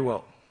things very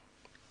well.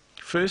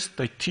 First,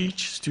 they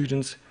teach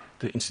students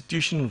the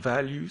institutional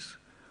values,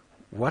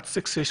 what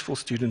successful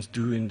students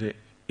do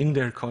in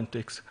their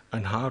context,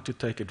 and how to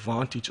take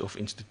advantage of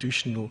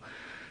institutional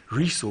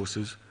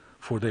resources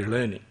for their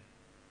learning.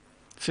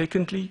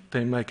 Secondly,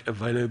 they make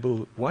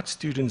available what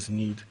students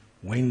need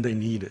when they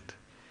need it,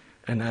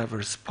 and have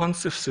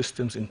responsive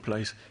systems in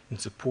place in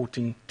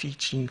supporting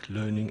teaching,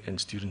 learning, and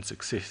student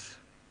success.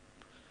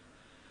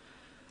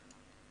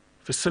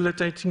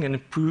 Facilitating an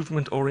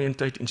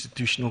improvement-oriented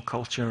institutional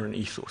culture and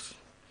ethos.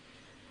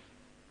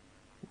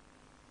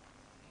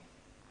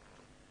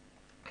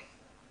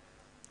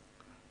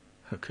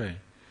 Okay.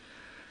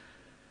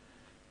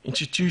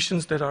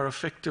 Institutions that are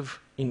effective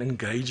in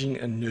engaging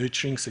and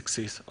nurturing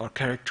success are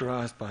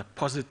characterized by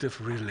positive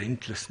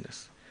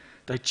relentlessness.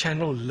 They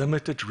channel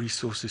limited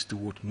resources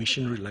toward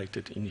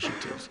mission-related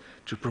initiatives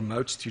to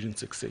promote student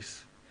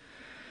success.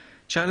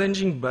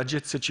 Challenging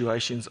budget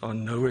situations are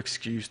no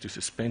excuse to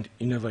suspend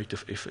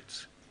innovative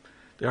efforts.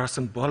 They are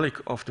symbolic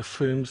of the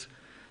firms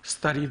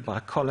studied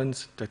by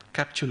Collins that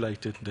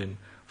capitulated them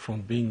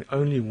from being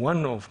only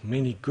one of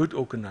many good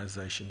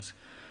organizations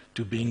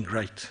to being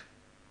great.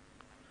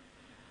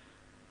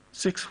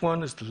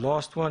 6.1 is the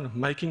last one,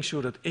 making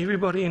sure that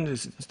everybody in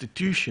this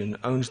institution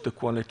owns the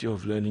quality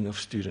of learning of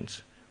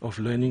students, of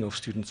learning of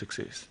student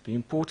success. The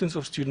importance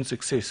of student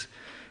success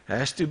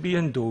has to be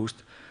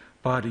endorsed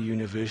by the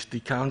University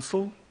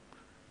Council,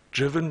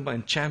 driven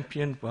and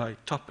championed by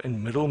top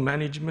and middle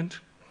management,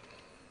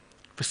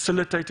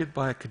 facilitated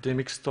by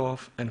academic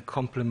staff, and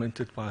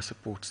complemented by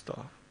support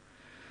staff.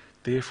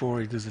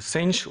 Therefore, it is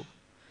essential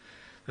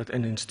that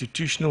an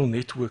institutional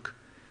network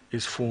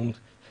is formed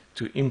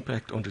to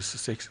impact on the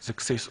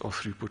success of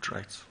throughput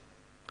rates.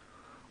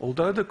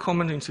 Although the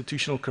common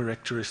institutional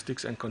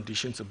characteristics and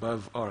conditions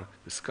above are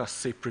discussed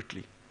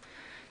separately,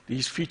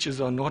 these features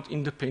are not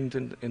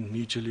independent and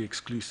mutually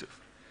exclusive.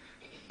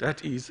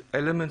 That is,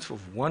 elements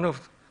of one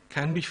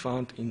can be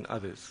found in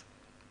others.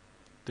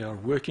 They are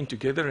working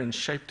together and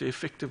shape the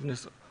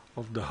effectiveness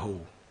of the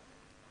whole.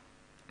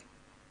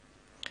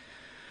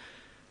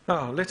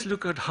 Now, let's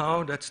look at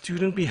how that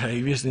student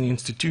behaviors and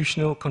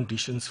institutional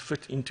conditions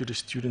fit into the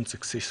student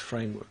success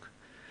framework.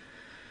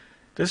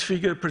 This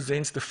figure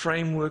presents the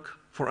framework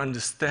for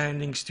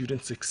understanding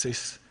student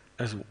success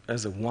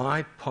as a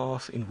wide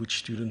path in which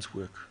students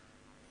work.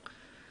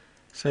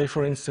 Say,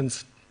 for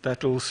instance,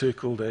 that little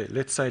circle there,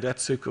 let's say that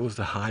circle is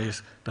the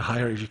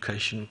higher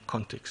education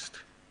context.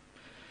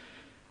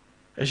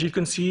 As you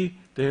can see,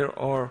 there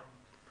are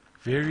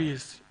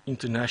various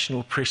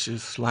international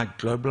pressures like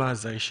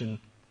globalization,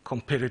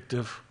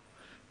 competitiveness,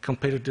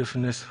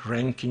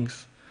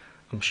 rankings.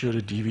 I'm sure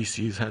the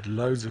DVC's had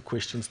loads of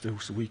questions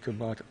this week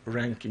about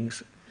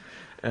rankings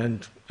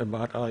and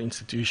about our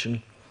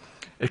institution.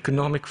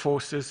 Economic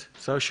forces,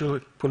 social,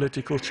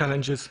 political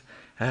challenges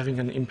having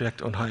an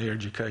impact on higher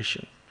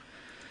education.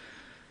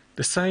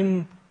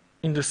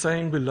 In the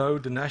same below,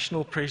 the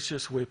national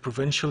pressures where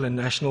provincial and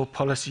national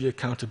policy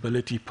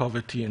accountability,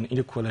 poverty, and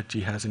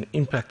inequality has an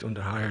impact on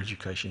the higher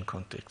education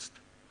context.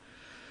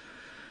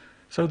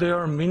 So there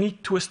are many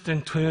twists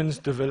and turns,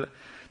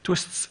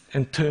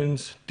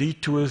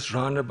 detours,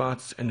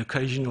 roundabouts, and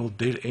occasional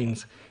dead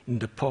ends in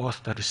the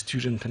path that a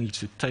student needs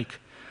to take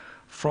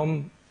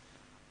from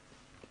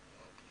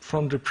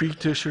the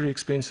pre-tertiary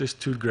expenses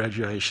to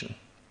graduation.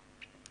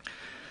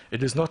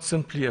 It is not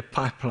simply a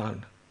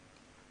pipeline.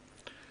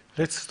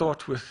 Let's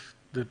start with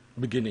the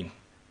beginning.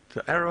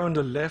 The arrow on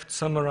the left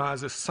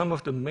summarizes some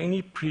of the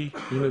many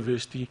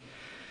pre-university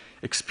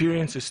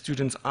experiences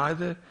students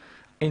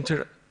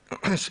enter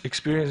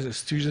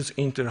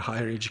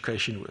higher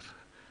education with,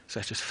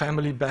 such as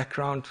family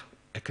background,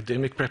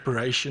 academic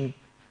preparation,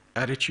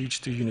 attitudes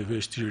to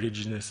university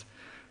readiness,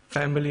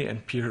 family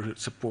and peer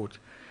support,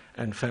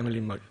 and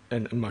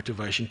and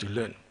motivation to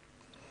learn.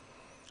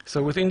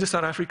 So within the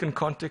South African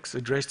context,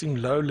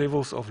 addressing low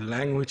levels of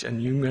language and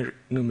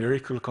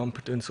numerical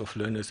competence of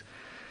learners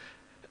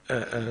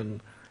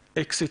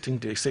exiting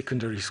the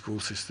secondary school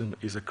system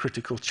is a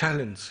critical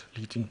challenge,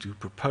 leading to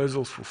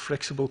proposals for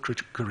flexible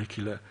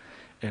curricula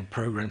and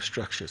program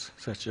structures,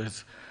 such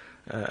as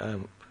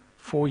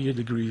 4-year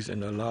degrees,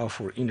 and allow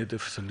for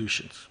innovative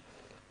solutions.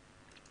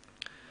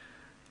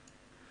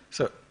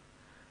 So,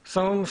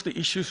 some of the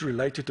issues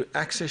related to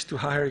access to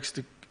higher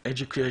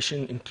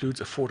education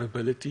includes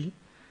affordability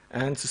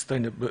and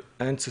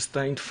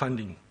sustained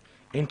funding,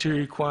 entry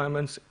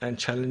requirements, and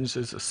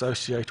challenges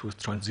associated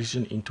with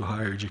transition into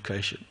higher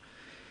education.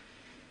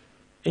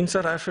 In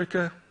South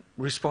Africa,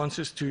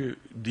 responses to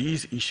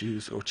these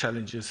issues or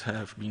challenges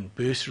have been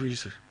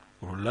bursaries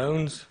or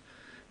loans,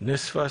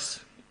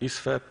 NSFAS,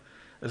 ISFAP,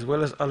 as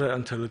well as other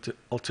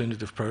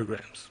alternative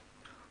programs.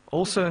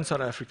 Also in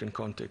South African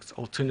context,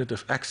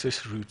 alternative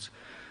access routes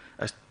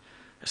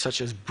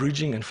such as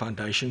bridging and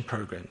foundation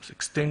programs,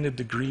 extended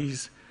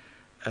degrees,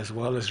 as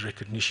well as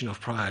recognition of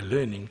prior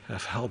learning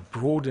have helped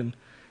broaden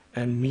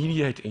and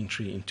mediate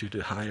entry into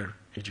the higher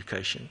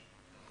education.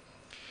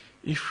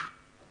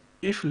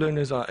 If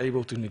learners are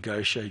able to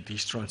negotiate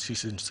these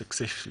transitions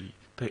successfully,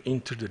 they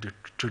enter the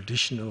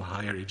traditional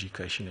higher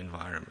education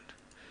environment.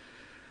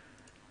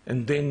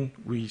 And then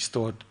we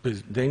start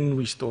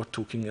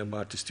talking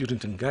about the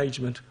student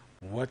engagement,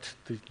 what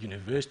the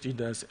university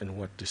does and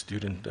what the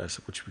student does,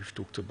 which we've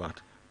talked about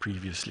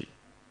previously.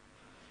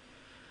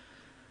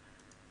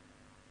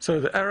 So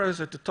the arrows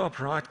at the top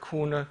right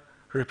corner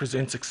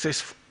represent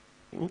successful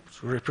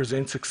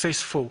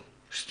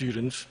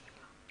students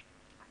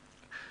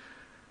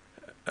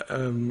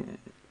and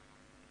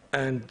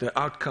the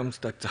outcomes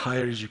that the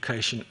higher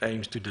education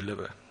aims to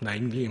deliver,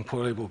 namely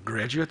employable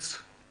graduates,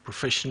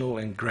 professional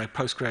and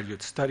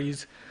postgraduate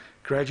studies,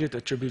 graduate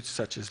attributes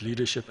such as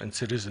leadership and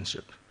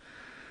citizenship.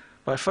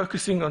 By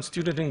focusing on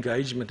student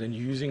engagement and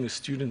using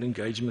student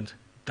engagement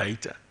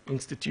data,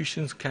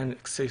 institutions can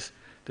assess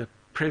the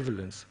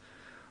prevalence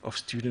of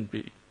student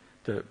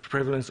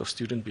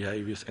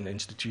behaviors and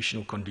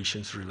institutional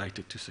conditions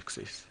related to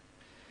success,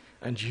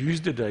 and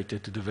use the data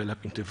to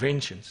develop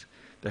interventions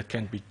that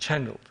can be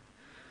channeled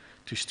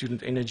to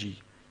student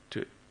energy,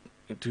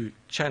 to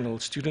channel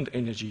student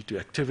energy to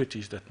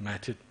activities that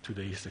matter to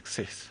their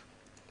success.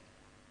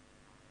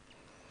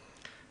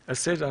 As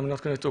said, I'm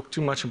not going to talk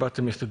too much about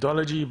the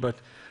methodology, but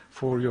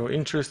for your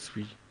interest,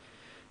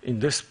 in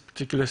this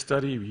particular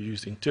study, we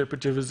used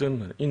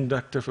interpretivism, an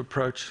inductive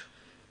approach,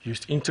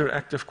 used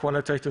interactive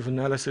qualitative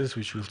analysis,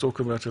 which we'll talk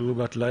about a little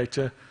bit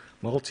later,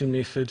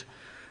 multi-method,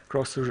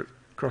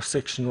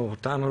 cross-sectional or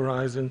time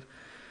horizon.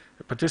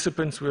 The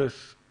participants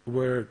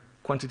were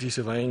quantity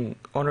surveying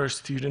honors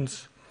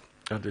students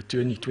of the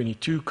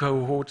 2022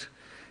 cohort,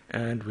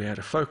 and we had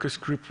a focus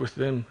group with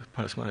them,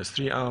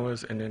 ±3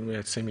 hours, and then we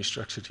had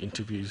semi-structured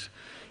interviews,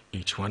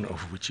 each one of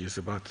which is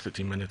about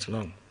 30 minutes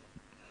long.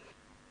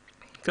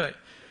 Okay,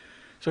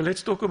 so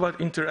let's talk about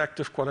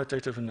interactive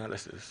qualitative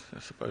analysis. I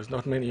suppose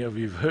not many of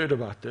you have heard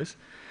about this.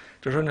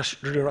 The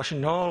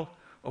rationale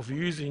of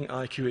using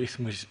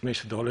IQS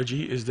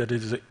methodology is that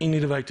it is an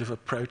innovative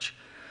approach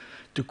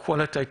to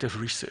qualitative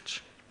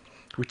research,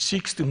 which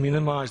seeks to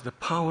minimize the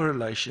power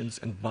relations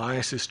and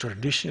biases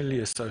traditionally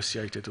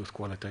associated with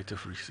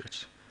qualitative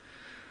research.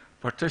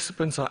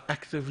 Participants are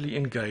actively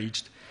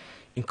engaged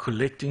in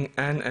collecting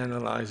and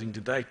analyzing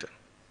the data.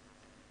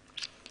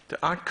 The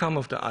outcome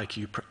of the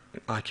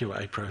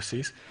IQA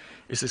process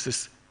is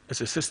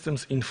a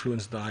systems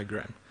influence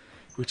diagram,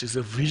 which is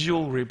a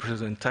visual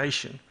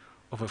representation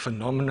of a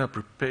phenomena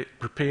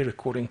prepared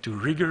according to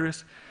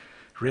rigorous,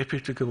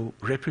 reputable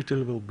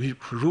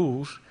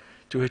rules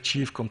to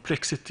achieve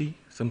complexity,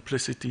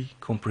 simplicity,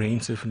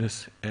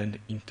 comprehensiveness, and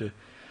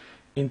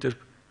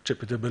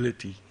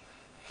interpretability.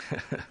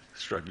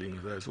 Struggling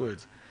with those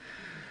words.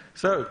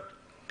 So,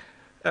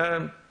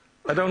 I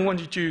don't want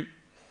you to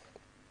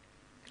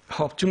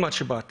harp too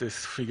much about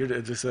this figure.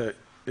 It is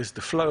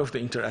the flow of the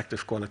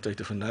interactive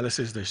qualitative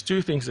analysis. There's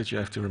two things that you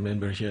have to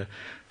remember here.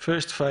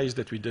 First phase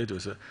that we did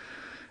was a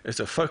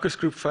focus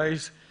group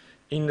phase.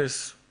 In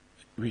this,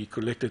 we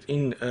collected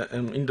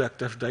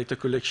inductive data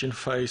collection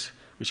phase,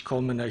 which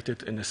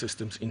culminated in a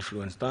systems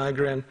influence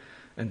diagram,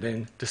 and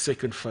then the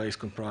second phase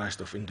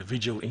comprised of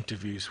individual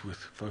interviews with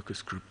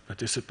focus group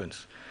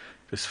participants.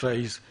 This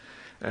phase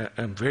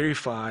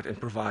verified and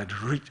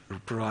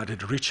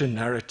provided richer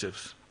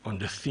narratives on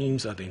the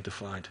themes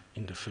identified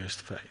in the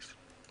first phase.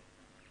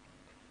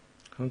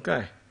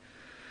 Okay.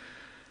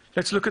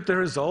 Let's look at the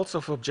results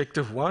of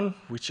Objective 1,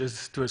 which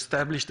is to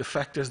establish the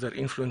factors that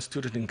influence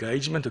student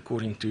engagement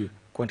according to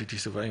quantity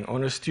surveying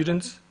honors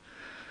students.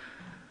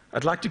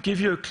 I'd like to give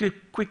you a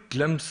quick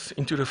glimpse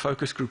into the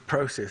focus group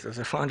process, as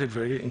I find it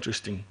very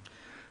interesting.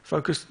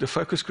 The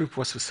focus group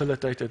was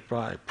facilitated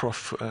by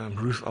Prof.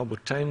 Ruth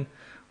Albertine,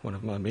 one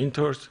of my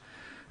mentors,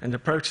 and the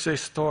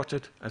process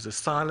started as a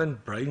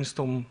silent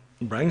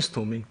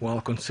brainstorming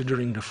while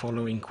considering the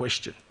following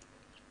question.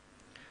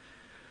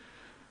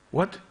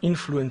 What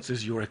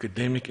influences your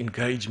academic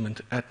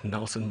engagement at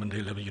Nelson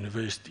Mandela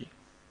University?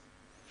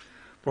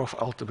 Prof.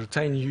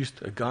 Albertine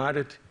used a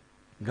guided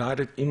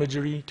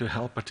imagery to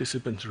help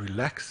participants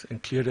relax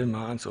and clear their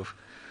minds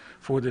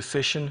for the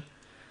session.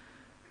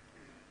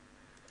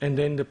 And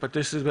then the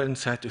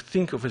participants had to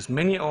think of as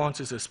many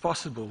answers as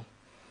possible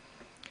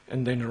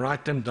and then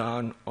write them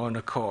down on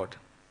a card.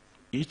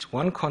 Each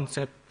one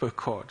concept per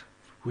card,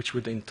 which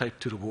would then tape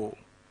to the wall.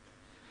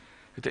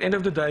 At the end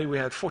of the day, we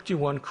had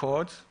 41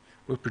 cards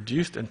were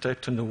produced and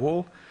taped on the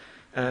wall,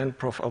 and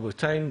Prof.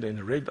 Albertine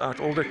then read out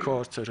all the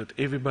cards so that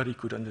everybody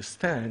could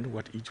understand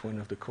what each one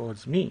of the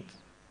cards means.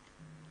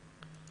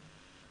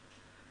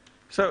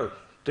 So,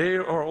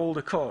 there are all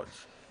the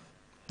cards.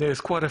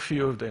 There's quite a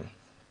few of them.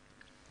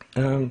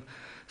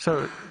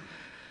 So,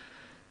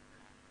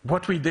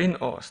 what we then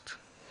asked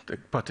the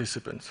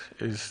participants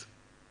is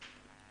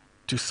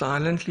to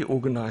silently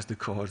organize the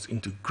cards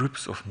into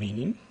groups of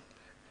meaning,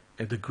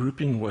 and the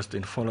grouping was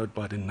then followed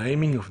by the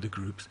naming of the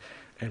groups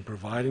and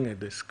providing a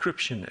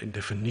description and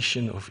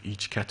definition of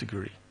each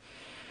category.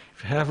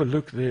 If you have a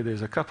look there,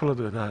 there's a couple of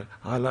that I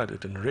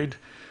highlighted in red,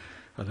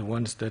 are the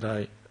ones that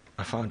I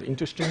found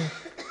interesting.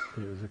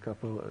 There's a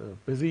couple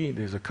busy,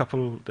 there's a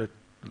couple that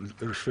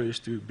refers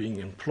to being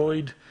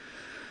employed,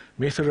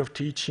 method of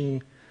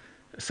teaching,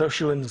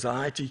 social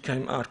anxiety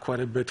came out quite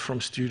a bit from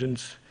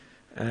students,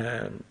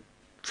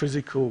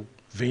 physical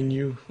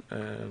venue,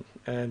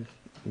 and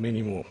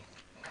many more.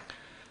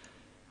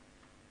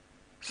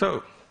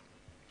 So,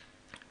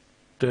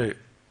 the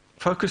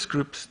focus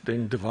groups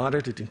then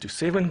divided it into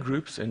 7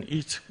 groups, and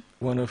each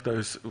one of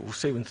those, or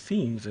 7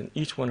 themes, and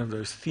each one of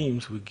those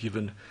themes were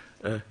given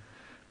a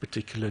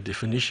particular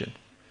definition.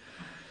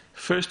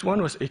 First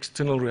one was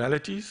external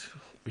realities,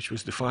 which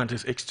was defined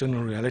as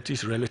external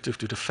realities relative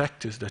to the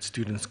factors that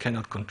students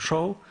cannot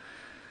control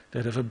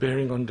that have a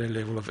bearing on their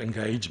level of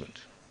engagement.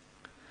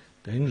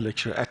 Then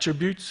lecturer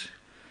attributes.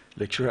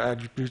 Lecturer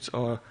attributes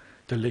are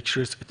the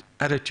lecturer's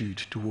attitude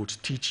towards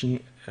teaching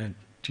and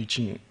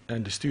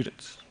the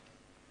students.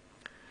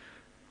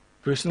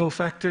 Personal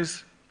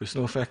factors.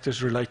 Personal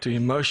factors relate to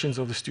emotions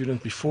of the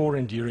student before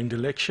and during the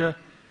lecture.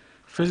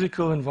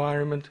 Physical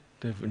environment,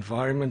 the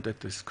environment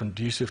that is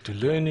conducive to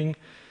learning.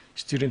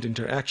 Student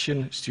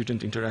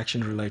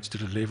interaction relates to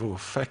the level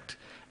of fact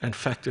and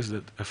factors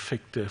that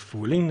affect the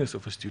willingness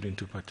of a student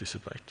to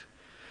participate.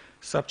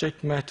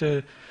 Subject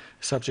matter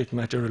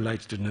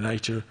relates to the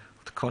nature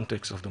of the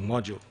context of the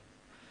module.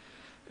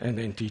 And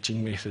then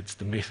teaching methods,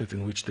 the method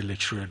in which the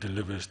lecturer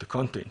delivers the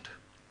content.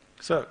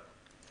 So,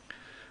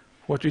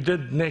 what we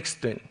did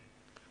next then,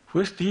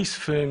 with these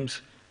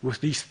themes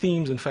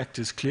and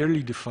factors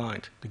clearly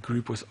defined, the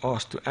group was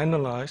asked to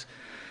analyze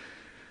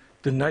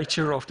the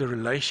nature of the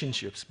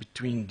relationships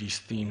between these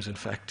themes and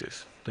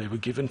factors. They were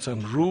given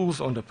some rules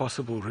on the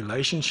possible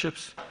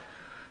relationships,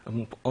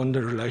 and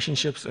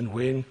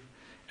when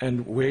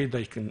and where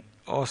they can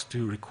ask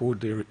to record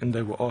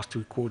they were asked to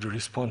record the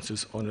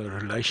responses on a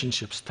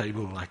relationships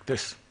table like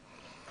this.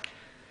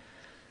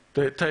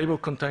 The table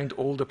contained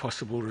all the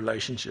possible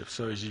relationships.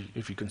 So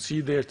if you can see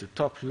there at the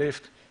top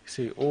left, you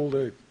see all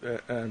the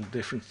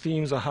different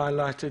themes are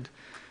highlighted,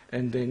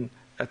 and then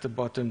at the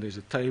bottom there's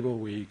a table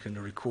where you can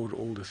record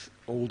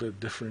all the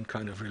different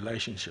kind of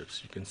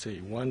relationships. You can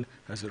see 1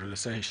 has a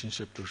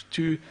relationship to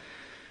 2.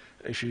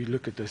 If you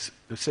look at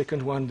the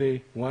second one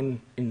there,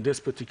 1 in this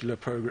particular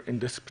program, in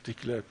this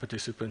particular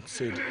participant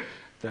said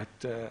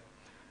that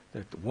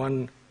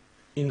 1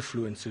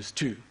 influences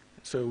 2.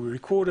 So we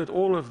recorded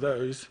all of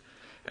those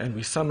and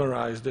we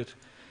summarized it.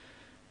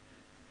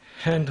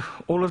 And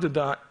all of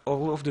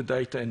the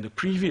data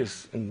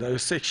in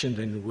those sections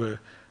then were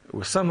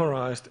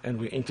summarized, and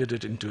we entered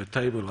it into a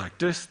table like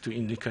this to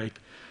indicate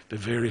the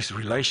various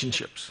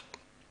relationships.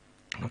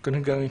 I'm not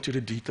going to go into the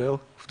detail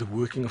of the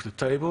working of the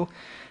table.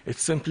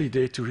 It's simply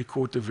there to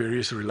record the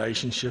various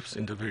relationships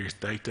and the various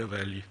delta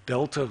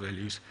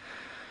values,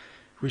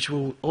 which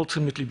will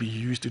ultimately be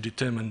used to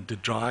determine the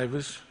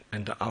drivers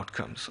and the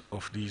outcomes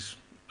of these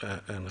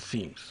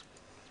themes.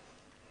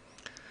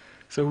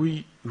 So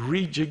we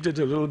rejigged it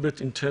a little bit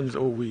in terms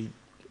of, we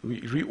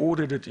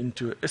reordered it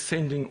into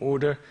ascending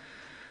order,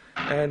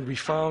 and we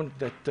found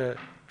that the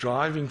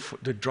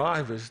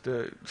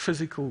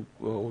physical,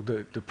 or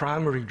the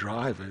primary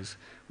drivers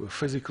were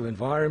physical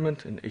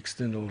environment and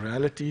external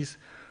realities,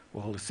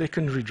 while the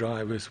secondary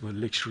drivers were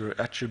lecturer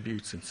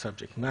attributes and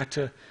subject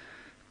matter.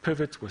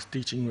 Pivot was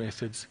teaching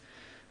methods,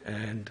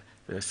 and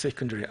the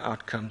secondary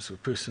outcomes were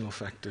personal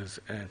factors,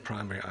 and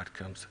primary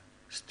outcomes,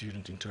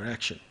 student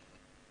interaction.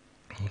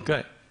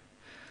 Okay.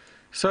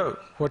 So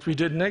what we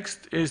did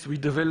next is we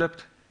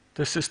developed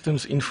the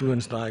systems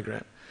influence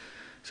diagram.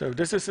 So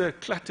this is a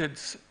cluttered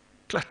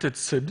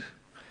SID,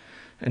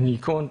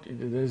 and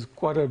there's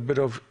quite a bit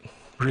of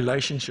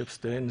relationships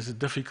there, and it's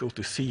difficult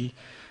to see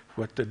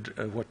what the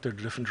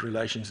different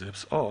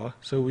relationships are.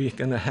 So we're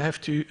going to have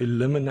to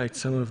eliminate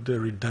some of the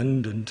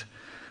redundant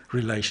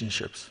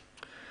relationships.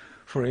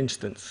 For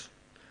instance,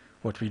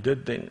 what we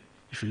did then,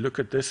 if you look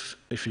at this,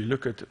 if you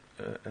look at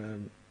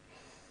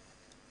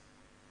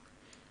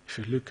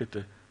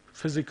the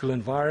physical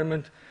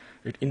environment,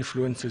 it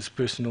influences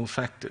personal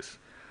factors.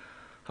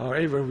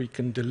 However, we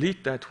can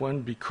delete that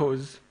one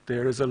because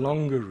there is a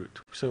longer route.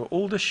 So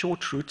all the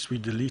short routes we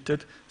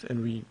deleted,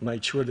 and we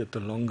made sure that the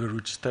longer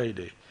routes stay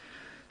there.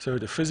 So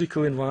the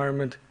physical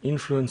environment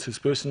influences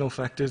personal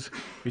factors.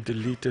 We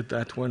deleted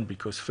that one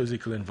because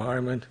physical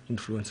environment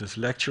influences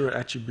lecturer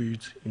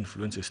attributes,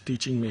 influences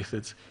teaching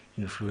methods,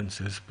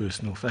 influences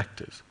personal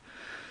factors.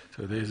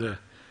 So there's a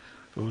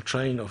little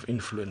train of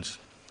influence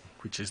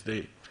which is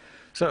there.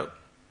 So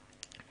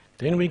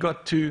then we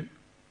got to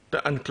the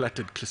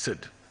uncluttered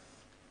SID.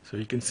 So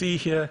you can see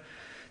here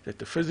that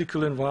the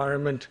physical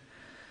environment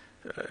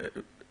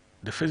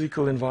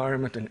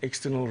and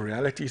external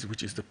realities,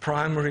 which is the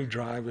primary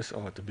drivers,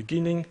 are at the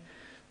beginning.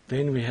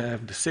 Then we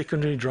have the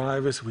secondary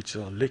drivers, which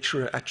are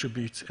lecturer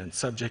attributes and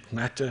subject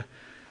matter.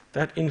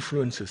 That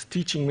influences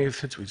teaching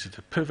methods, which is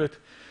the pivot.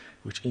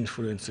 which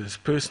influences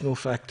personal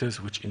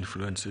factors, which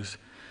influences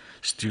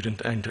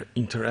student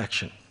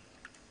interaction.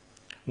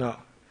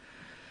 Now,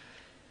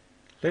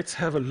 let's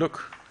have a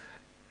look.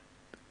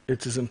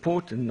 It is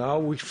important. Now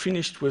we've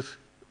finished with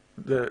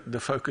the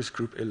focus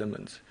group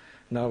elements.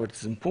 Now it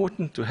is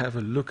important to have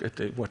a look at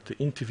what the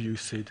interview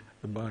said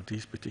about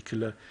these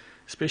particular,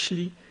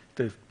 especially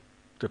the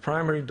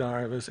primary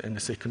drivers and the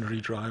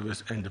secondary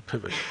drivers and the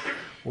pivot.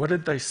 What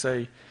did they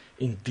say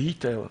in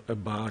detail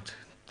about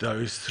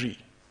those three?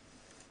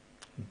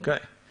 Okay,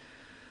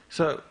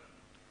 so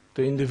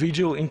the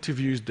individual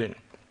interviews then.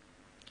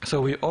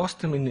 So we asked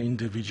them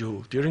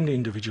during the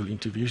individual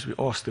interviews, we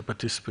asked the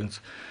participants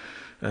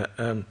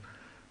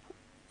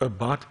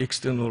about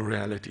external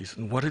realities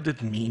and what did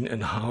it mean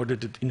and how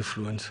did it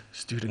influence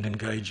student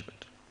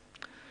engagement.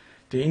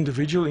 The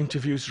individual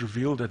interviews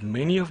revealed that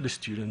many of the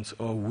students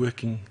are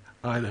working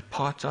either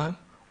part-time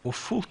or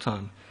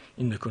full-time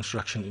in the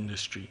construction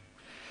industry,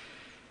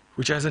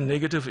 which has a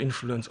negative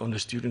influence on the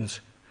students'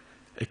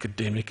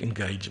 academic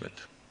engagement.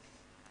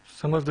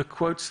 Some of the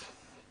quotes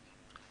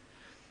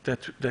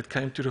that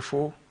came to the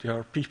fore, there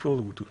are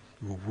people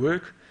who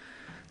work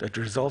that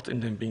result in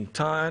them being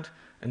tired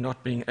and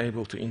not being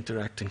able to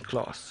interact in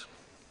class.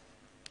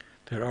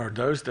 There are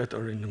those that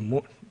are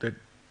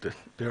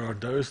there are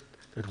those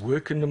that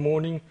work in the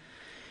morning.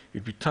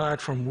 You'd be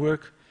tired from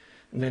work,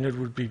 and then it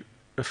would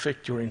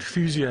affect your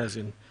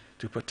enthusiasm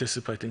to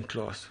participate in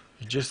class.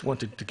 You just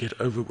wanted to get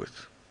over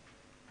with.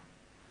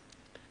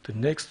 The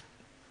next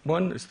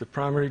one is the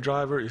primary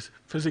driver, is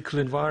physical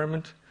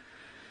environment.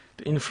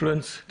 The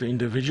influence, the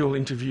individual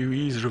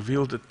interviewees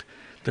revealed that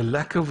the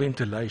lack of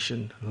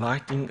ventilation,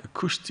 lighting,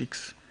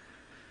 acoustics,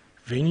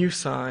 venue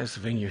size,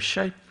 venue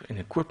shape, and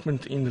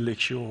equipment in the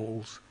lecture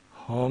halls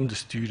harm the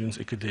students'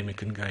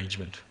 academic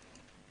engagement.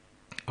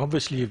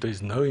 Obviously, if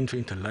there's no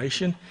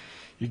ventilation,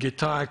 you get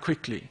tired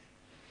quickly.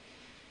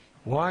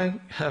 Why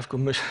have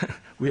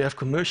we have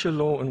commercial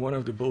law in one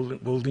of the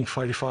building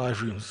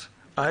 45 rooms?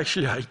 I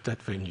actually hate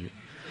that venue.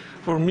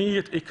 For me,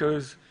 it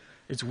echoes,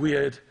 it's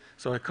weird,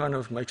 so it kind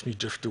of makes me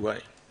drift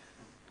away.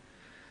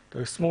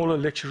 Those smaller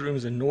lecture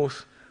rooms in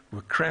North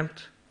were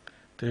cramped.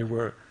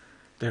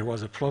 There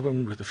was a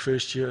problem with the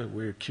first year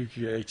where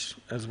QQH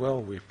as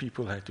well, where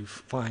people had to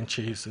find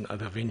chairs in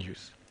other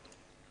venues.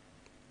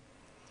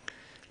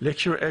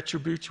 Lecture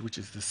attributes, which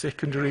is the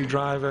secondary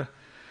driver,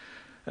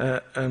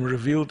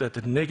 revealed that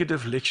the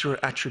negative lecturer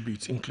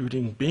attributes,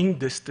 including being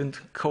distant,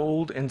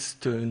 cold, and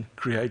stern,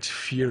 creates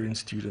fear in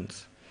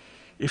students.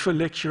 If a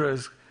lecturer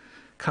is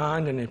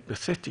kind and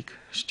empathetic,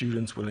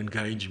 students will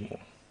engage more.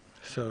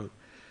 So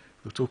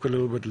we'll talk a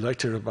little bit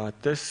later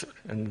about this,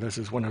 and this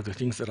is one of the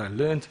things that I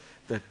learned,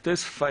 that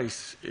this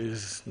face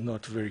is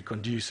not very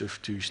conducive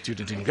to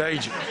student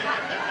engagement.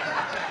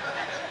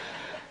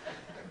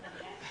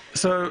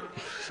 So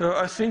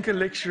I think a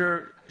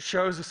lecturer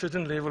shows a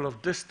certain level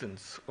of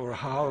distance, or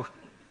how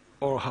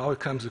it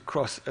comes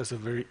across as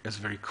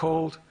very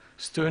cold,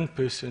 stern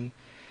person.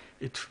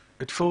 It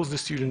fills the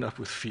student up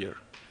with fear.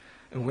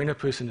 And when a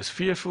person is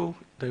fearful,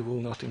 they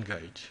will not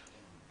engage.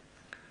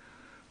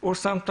 Or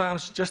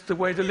sometimes just the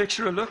way the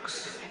lecturer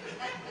looks.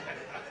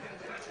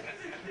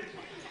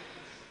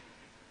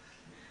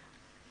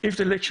 If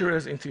the lecturer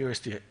is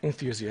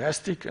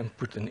enthusiastic and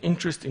put an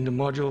interest in the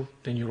module,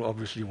 then you'll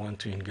obviously want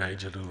to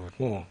engage a little bit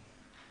more.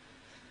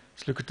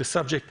 Let's look at the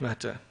subject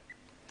matter.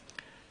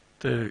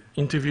 The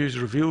interviews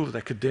reveal that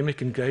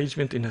academic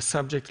engagement in a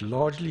subject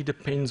largely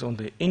depends on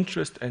the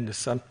interest and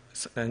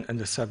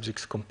the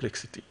subject's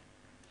complexity.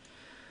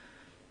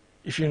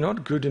 If you're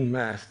not good in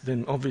math,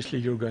 then obviously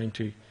you're going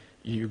to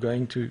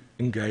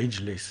engage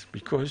less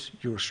because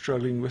you're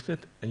struggling with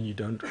it and you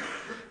don't,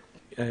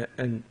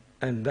 and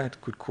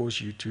that could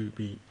cause you to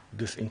be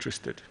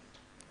disinterested.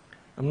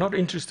 I'm not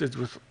interested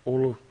with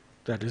all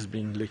that is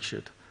being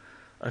lectured.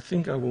 I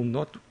think I will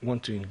not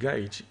want to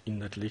engage in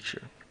that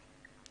lecture.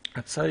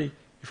 I'd say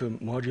if a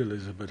module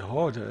is a bit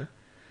harder,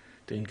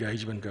 the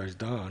engagement goes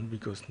down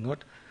because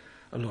not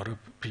a lot of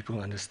people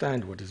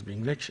understand what is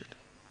being lectured.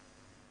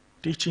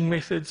 Teaching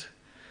methods.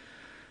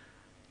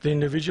 The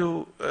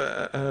individual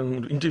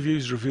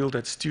interviews reveal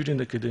that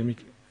student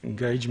academic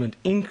engagement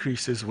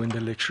increases when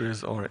the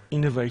lecturers are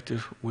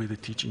innovative with the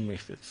teaching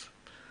methods.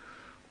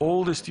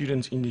 All the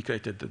students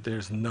indicated that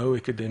there's no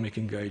academic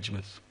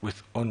engagement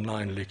with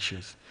online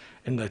lectures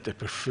and that they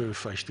prefer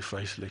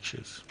face-to-face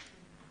lectures.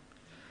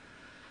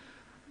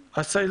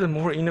 I'd say the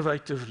more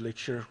innovative the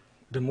lecture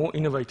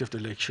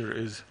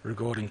is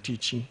regarding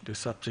teaching the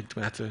subject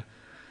matter,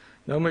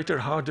 no matter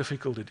how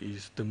difficult it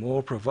is, the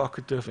more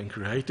provocative and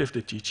creative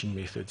the teaching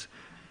methods,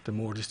 the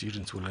more the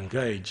students will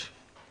engage.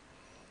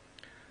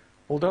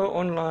 Although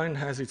online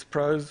has its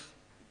pros,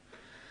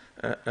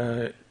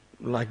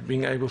 like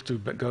being able to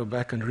go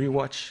back and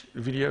rewatch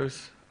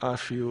videos, I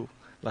feel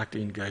like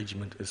the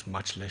engagement is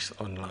much less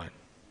online.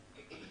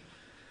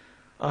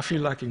 I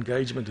feel like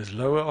engagement is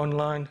lower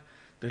online.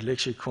 The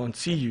lecturer can't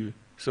see you,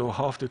 so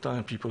half the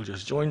time people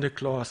just join the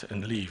class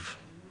and leave.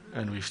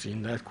 And we've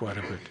seen that quite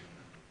a bit.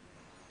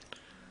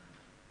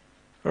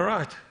 All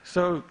right,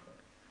 so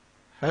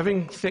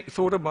Having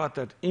thought about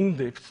that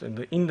in-depth and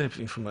the in-depth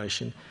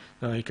information,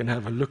 now you can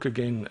have a look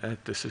again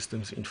at the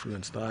systems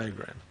influence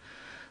diagram.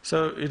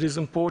 So it is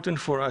important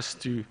for us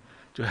to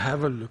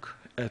have a look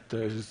at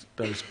those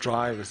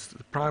drivers,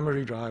 the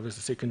primary drivers,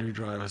 the secondary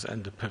drivers,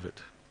 and the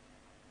pivot.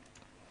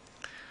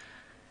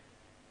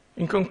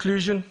 In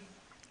conclusion,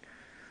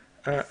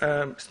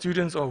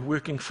 students are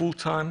working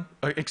full-time.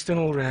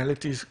 External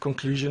realities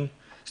conclusion,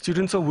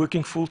 students are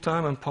working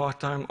full-time and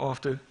part-time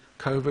after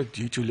COVID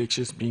due to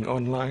lectures being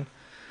online.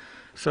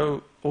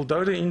 So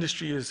although the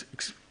industry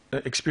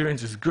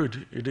experience is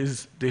good, it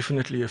is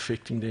definitely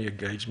affecting their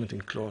engagement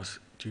in class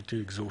due to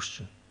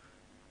exhaustion.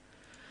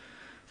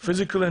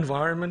 Physical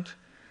environment,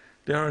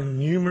 there are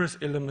numerous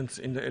elements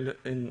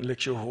in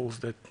lecture halls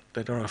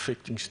that are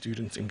affecting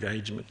students'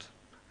 engagement.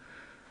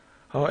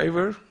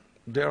 However,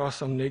 there are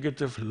some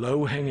negative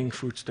low-hanging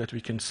fruits that we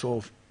can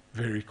solve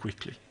very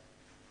quickly.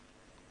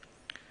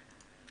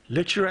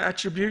 Lecturer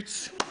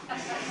attributes.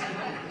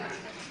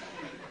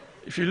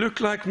 If you look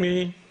like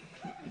me,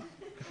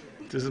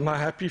 this is my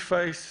happy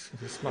face,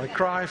 this is my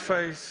cry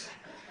face.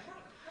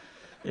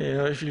 You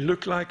know, if you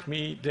look like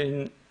me,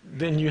 then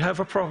you have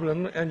a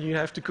problem and you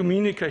have to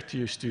communicate to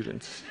your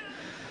students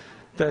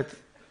that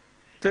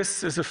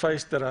this is a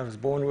face that I was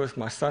born with.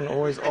 My son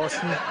always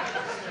asks me,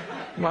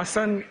 my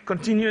son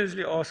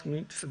continuously asks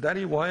me,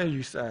 Daddy, why are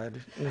you sad?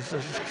 And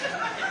says,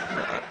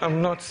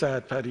 I'm not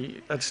sad,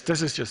 Paddy.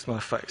 This is just my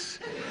face.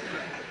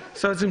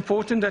 So it's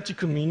important that you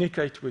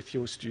communicate with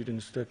your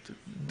students that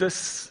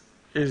this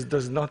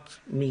does not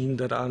mean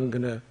that I'm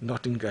going to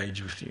not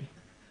engage with you.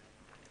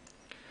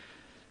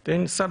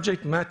 Then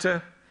subject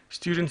matter,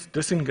 students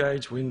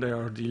disengage when they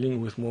are dealing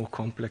with more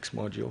complex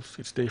modules.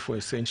 It's therefore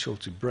essential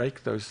to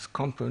break those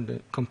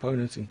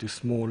components into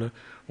smaller,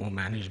 more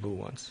manageable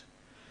ones.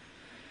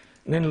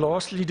 And then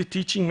lastly, the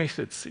teaching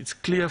methods. It's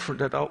clear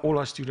that all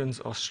our students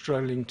are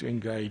struggling to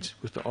engage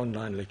with the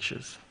online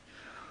lectures.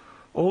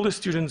 All the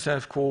students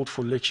have called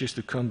for lectures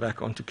to come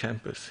back onto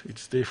campus.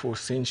 It's therefore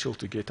essential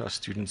to get our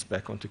students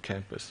back onto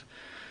campus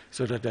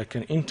so that they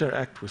can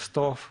interact with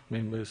staff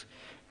members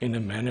in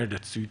a manner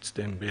that suits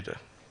them better.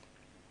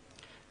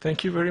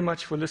 Thank you very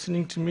much for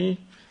listening to me,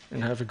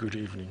 and have a good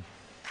evening.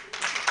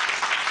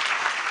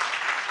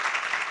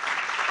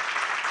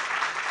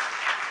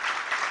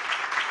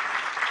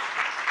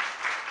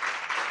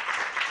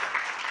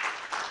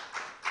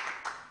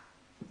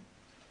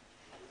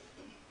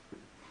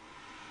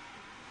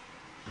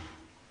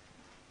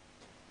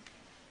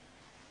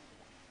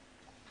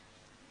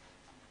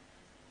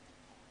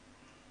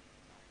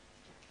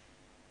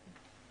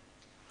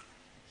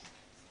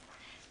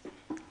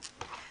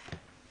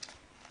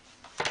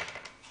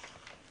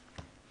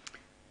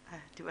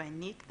 Do I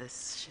need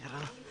this,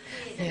 Cheryl?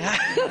 Yeah.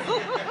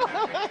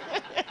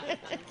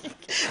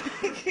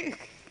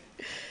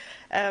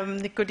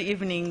 Good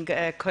evening,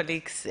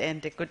 colleagues,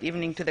 and good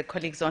evening to the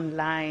colleagues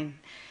online.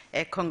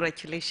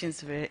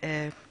 Congratulations,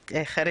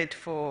 Gerrit,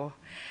 for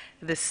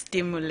the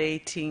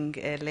stimulating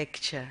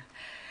lecture.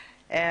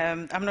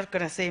 I'm not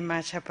going to say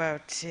much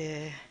about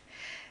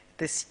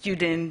the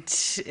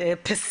student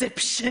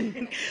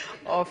perception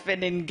of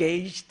an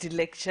engaged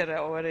lecturer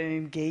or an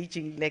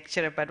engaging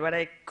lecturer, but what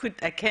I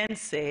can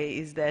say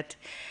is that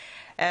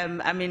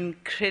I'm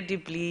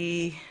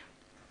incredibly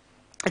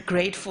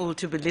grateful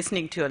to be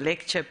listening to your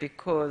lecture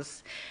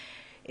because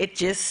it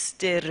just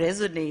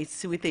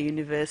resonates with the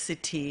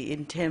university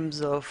in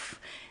terms of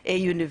a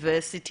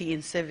university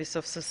in service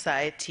of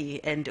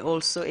society, and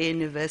also a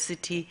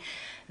university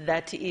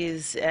that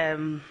is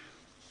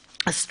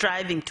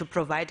striving to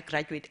provide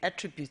graduate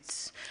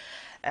attributes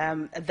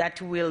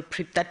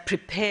that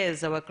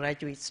prepares our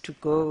graduates to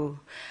go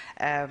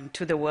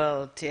to the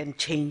world and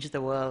change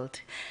the world.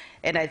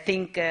 And I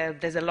think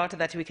there's a lot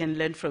that we can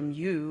learn from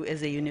you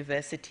as a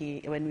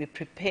university when we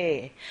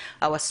prepare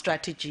our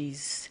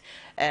strategies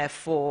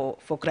for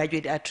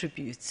graduate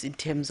attributes in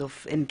terms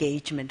of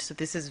engagement. So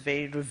this is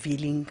very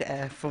revealing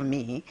for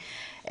me.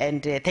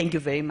 And thank you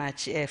very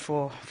much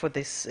for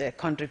this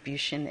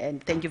contribution.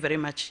 And thank you very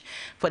much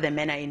for the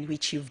manner in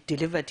which you've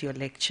delivered your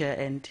lecture.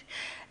 And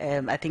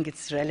I think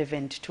it's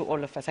relevant to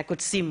all of us. I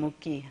could see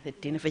Muki, the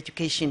Dean of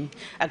Education,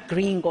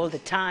 agreeing all the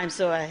time.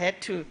 So I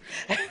had to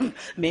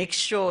make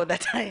sure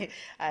that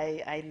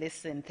I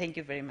listen. Thank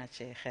you very much,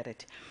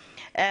 Gerrit.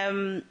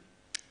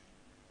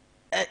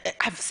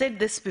 I've said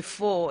this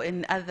before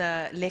in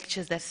other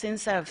lectures, that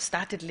since I've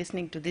started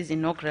listening to these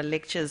inaugural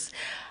lectures,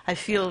 I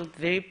feel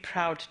very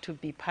proud to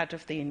be part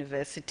of the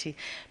university,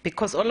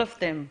 because all of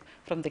them,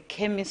 from the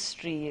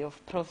chemistry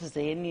of Prof.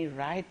 Zeni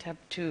right up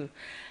to,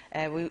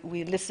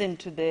 we listened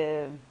to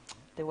the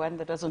the one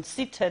that was on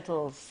sea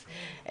turtles.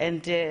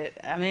 And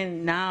I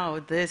mean, now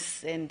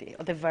this and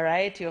the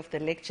variety of the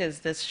lectures,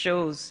 this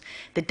shows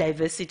the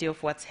diversity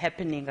of what's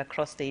happening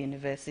across the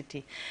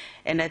university.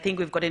 And I think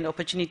we've got an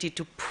opportunity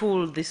to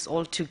pull this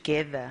all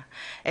together.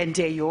 And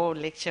your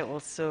lecture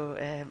also,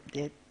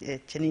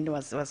 Janine,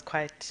 was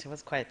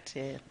quite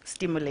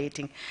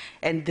stimulating.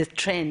 And the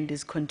trend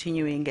is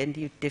continuing, and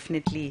you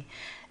definitely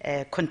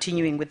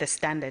continuing with the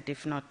standard,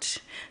 if not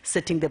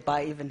setting the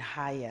bar even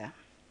higher.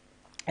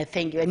 I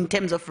think in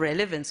terms of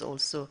relevance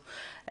also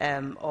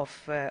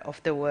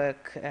of the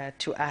work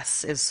to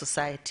us as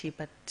society,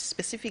 but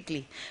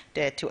specifically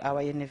to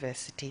our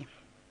university.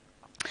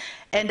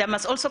 And I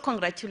must also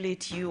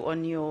congratulate you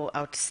on your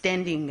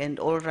outstanding and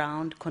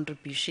all-round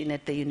contribution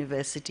at the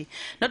university,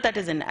 not that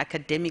as an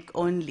academic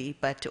only,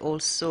 but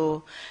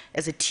also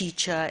as a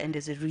teacher and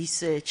as a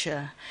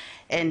researcher.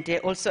 And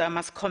also I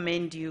must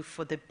commend you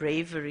for the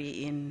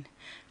bravery in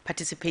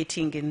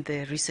participating in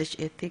the research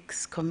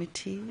ethics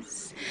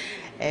committees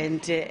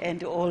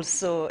and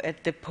also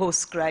at the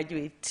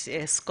postgraduate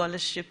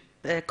scholarship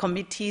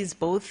committees,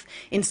 both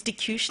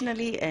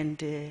institutionally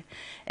and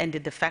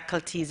at the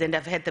faculties. And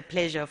I've had the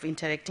pleasure of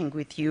interacting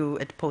with you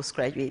at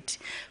postgraduate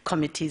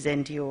committees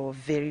and your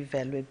very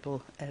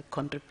valuable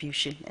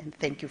contribution, and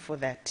thank you for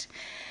that.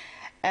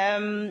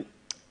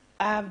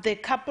 The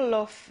couple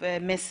of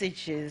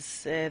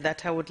messages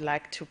that I would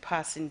like to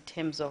pass in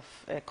terms of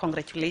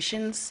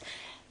congratulations.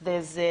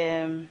 There's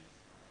a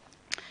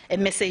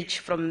message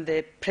from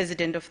the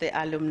president of the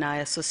Alumni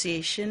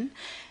Association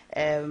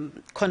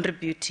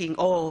contributing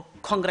or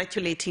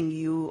congratulating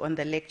you on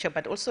the lecture,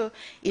 but also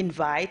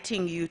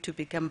inviting you to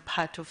become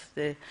part of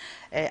the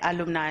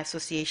Alumni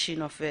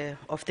Association of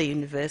the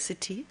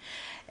university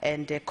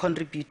and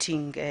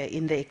contributing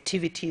in the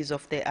activities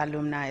of the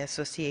Alumni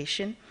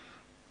Association.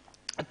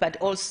 But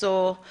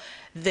also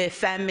the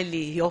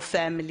family, your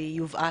family,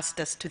 you've asked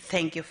us to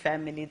thank your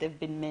family. They've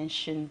been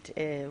mentioned,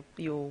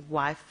 your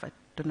wife, I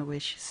don't know where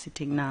she's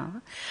sitting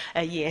now.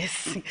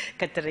 Yes,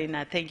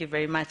 Katerina, thank you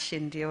very much,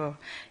 and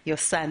your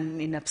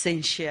son in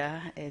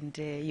absentia, and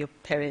your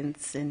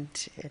parents and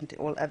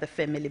all other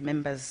family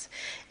members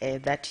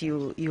that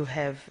you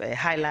have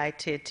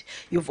highlighted.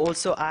 You've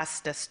also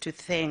asked us to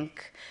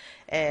thank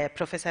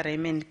Professor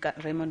Raymond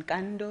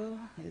Kando.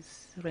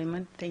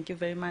 Raymond, thank you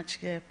very much,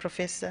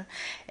 Professor.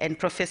 And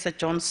Professor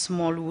John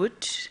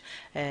Smallwood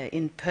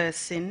in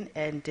person.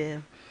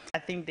 And I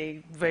think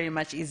they very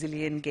much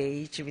easily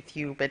engage with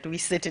you, but we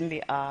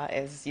certainly are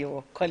as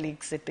your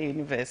colleagues at the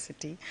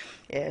university.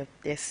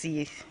 They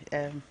see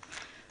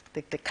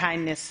the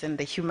kindness and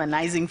the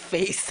humanizing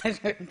face. I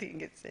don't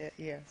think it's,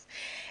 yes.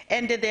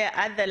 And there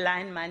are other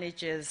line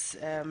managers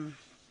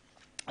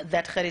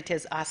that Gerrit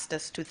has asked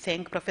us to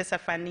thank. Professor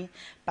Fanny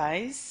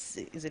Buys,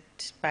 is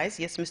it Buys?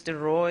 Yes, Mr.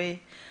 Roy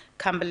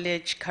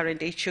Cumberledge,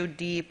 current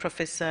HOD,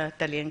 Professor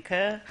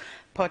Dalienka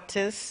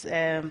Potters,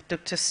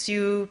 Dr.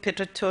 Sue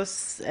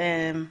Petrotos,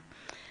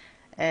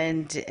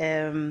 and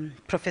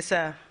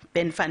Professor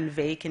Ben van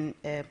Weyck,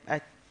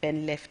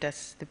 Ben left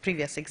us, the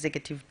previous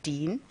executive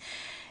dean,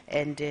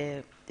 and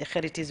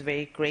Gerrit is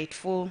very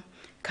grateful.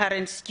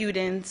 Current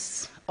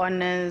students,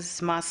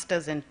 honors,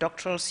 masters, and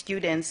doctoral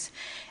students.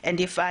 And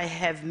if I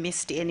have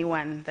missed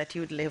anyone that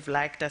you would have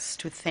liked us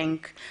to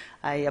thank,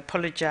 I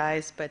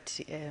apologize, but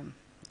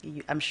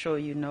I'm sure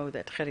you know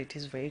that Gerrit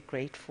is very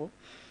grateful.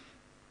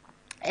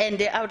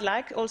 And I would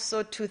like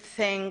also to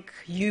thank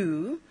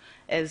you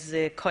as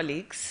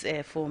colleagues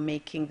for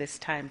making this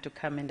time to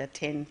come and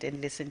attend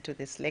and listen to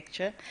this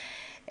lecture.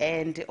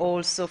 And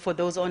also for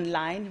those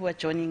online who are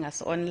joining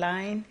us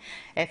online,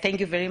 thank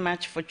you very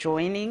much for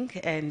joining,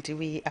 and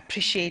we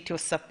appreciate your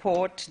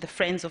support, the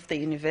friends of the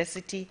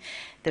university,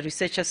 the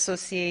research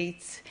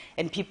associates,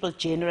 and people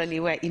generally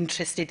who are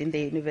interested in the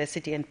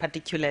university and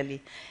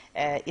particularly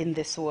in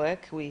this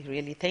work. We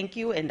really thank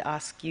you and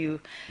ask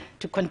you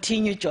to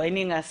continue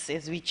joining us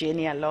as we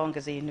journey along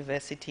as a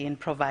university in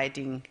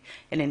providing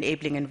an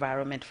enabling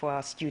environment for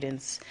our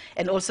students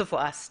and also for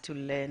us to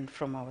learn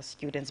from our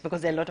students,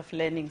 because there are a lot of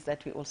learnings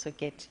that we also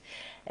get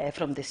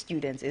from the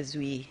students as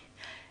we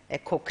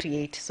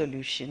co-create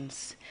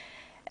solutions.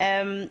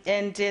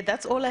 And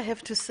that's all I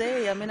have to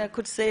say. I mean, I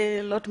could say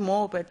a lot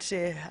more, but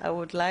I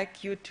would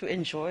like you to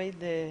enjoy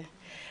the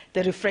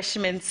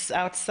refreshments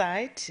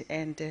outside,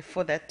 and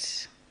for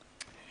that,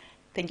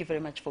 thank you very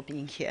much for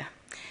being here.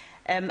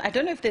 I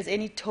don't know if there's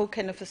any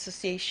token of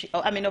association,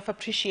 of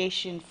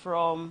appreciation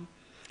from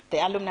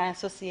the Alumni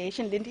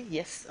Association. Lindy?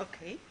 Yes,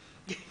 okay.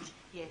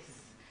 Yes.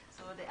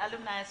 So the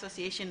Alumni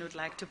Association would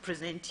like to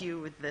present you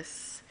with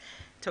this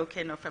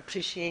token of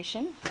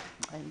appreciation,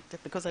 and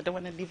because I don't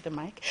want to leave the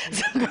mic.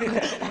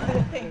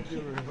 Thank you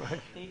very much.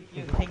 Thank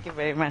you. Thank you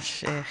very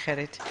much,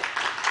 Gerrit.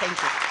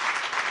 Thank you.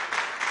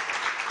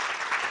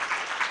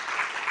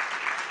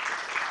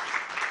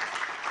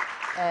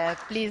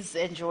 Please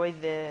enjoy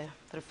the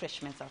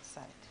refreshments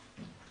outside.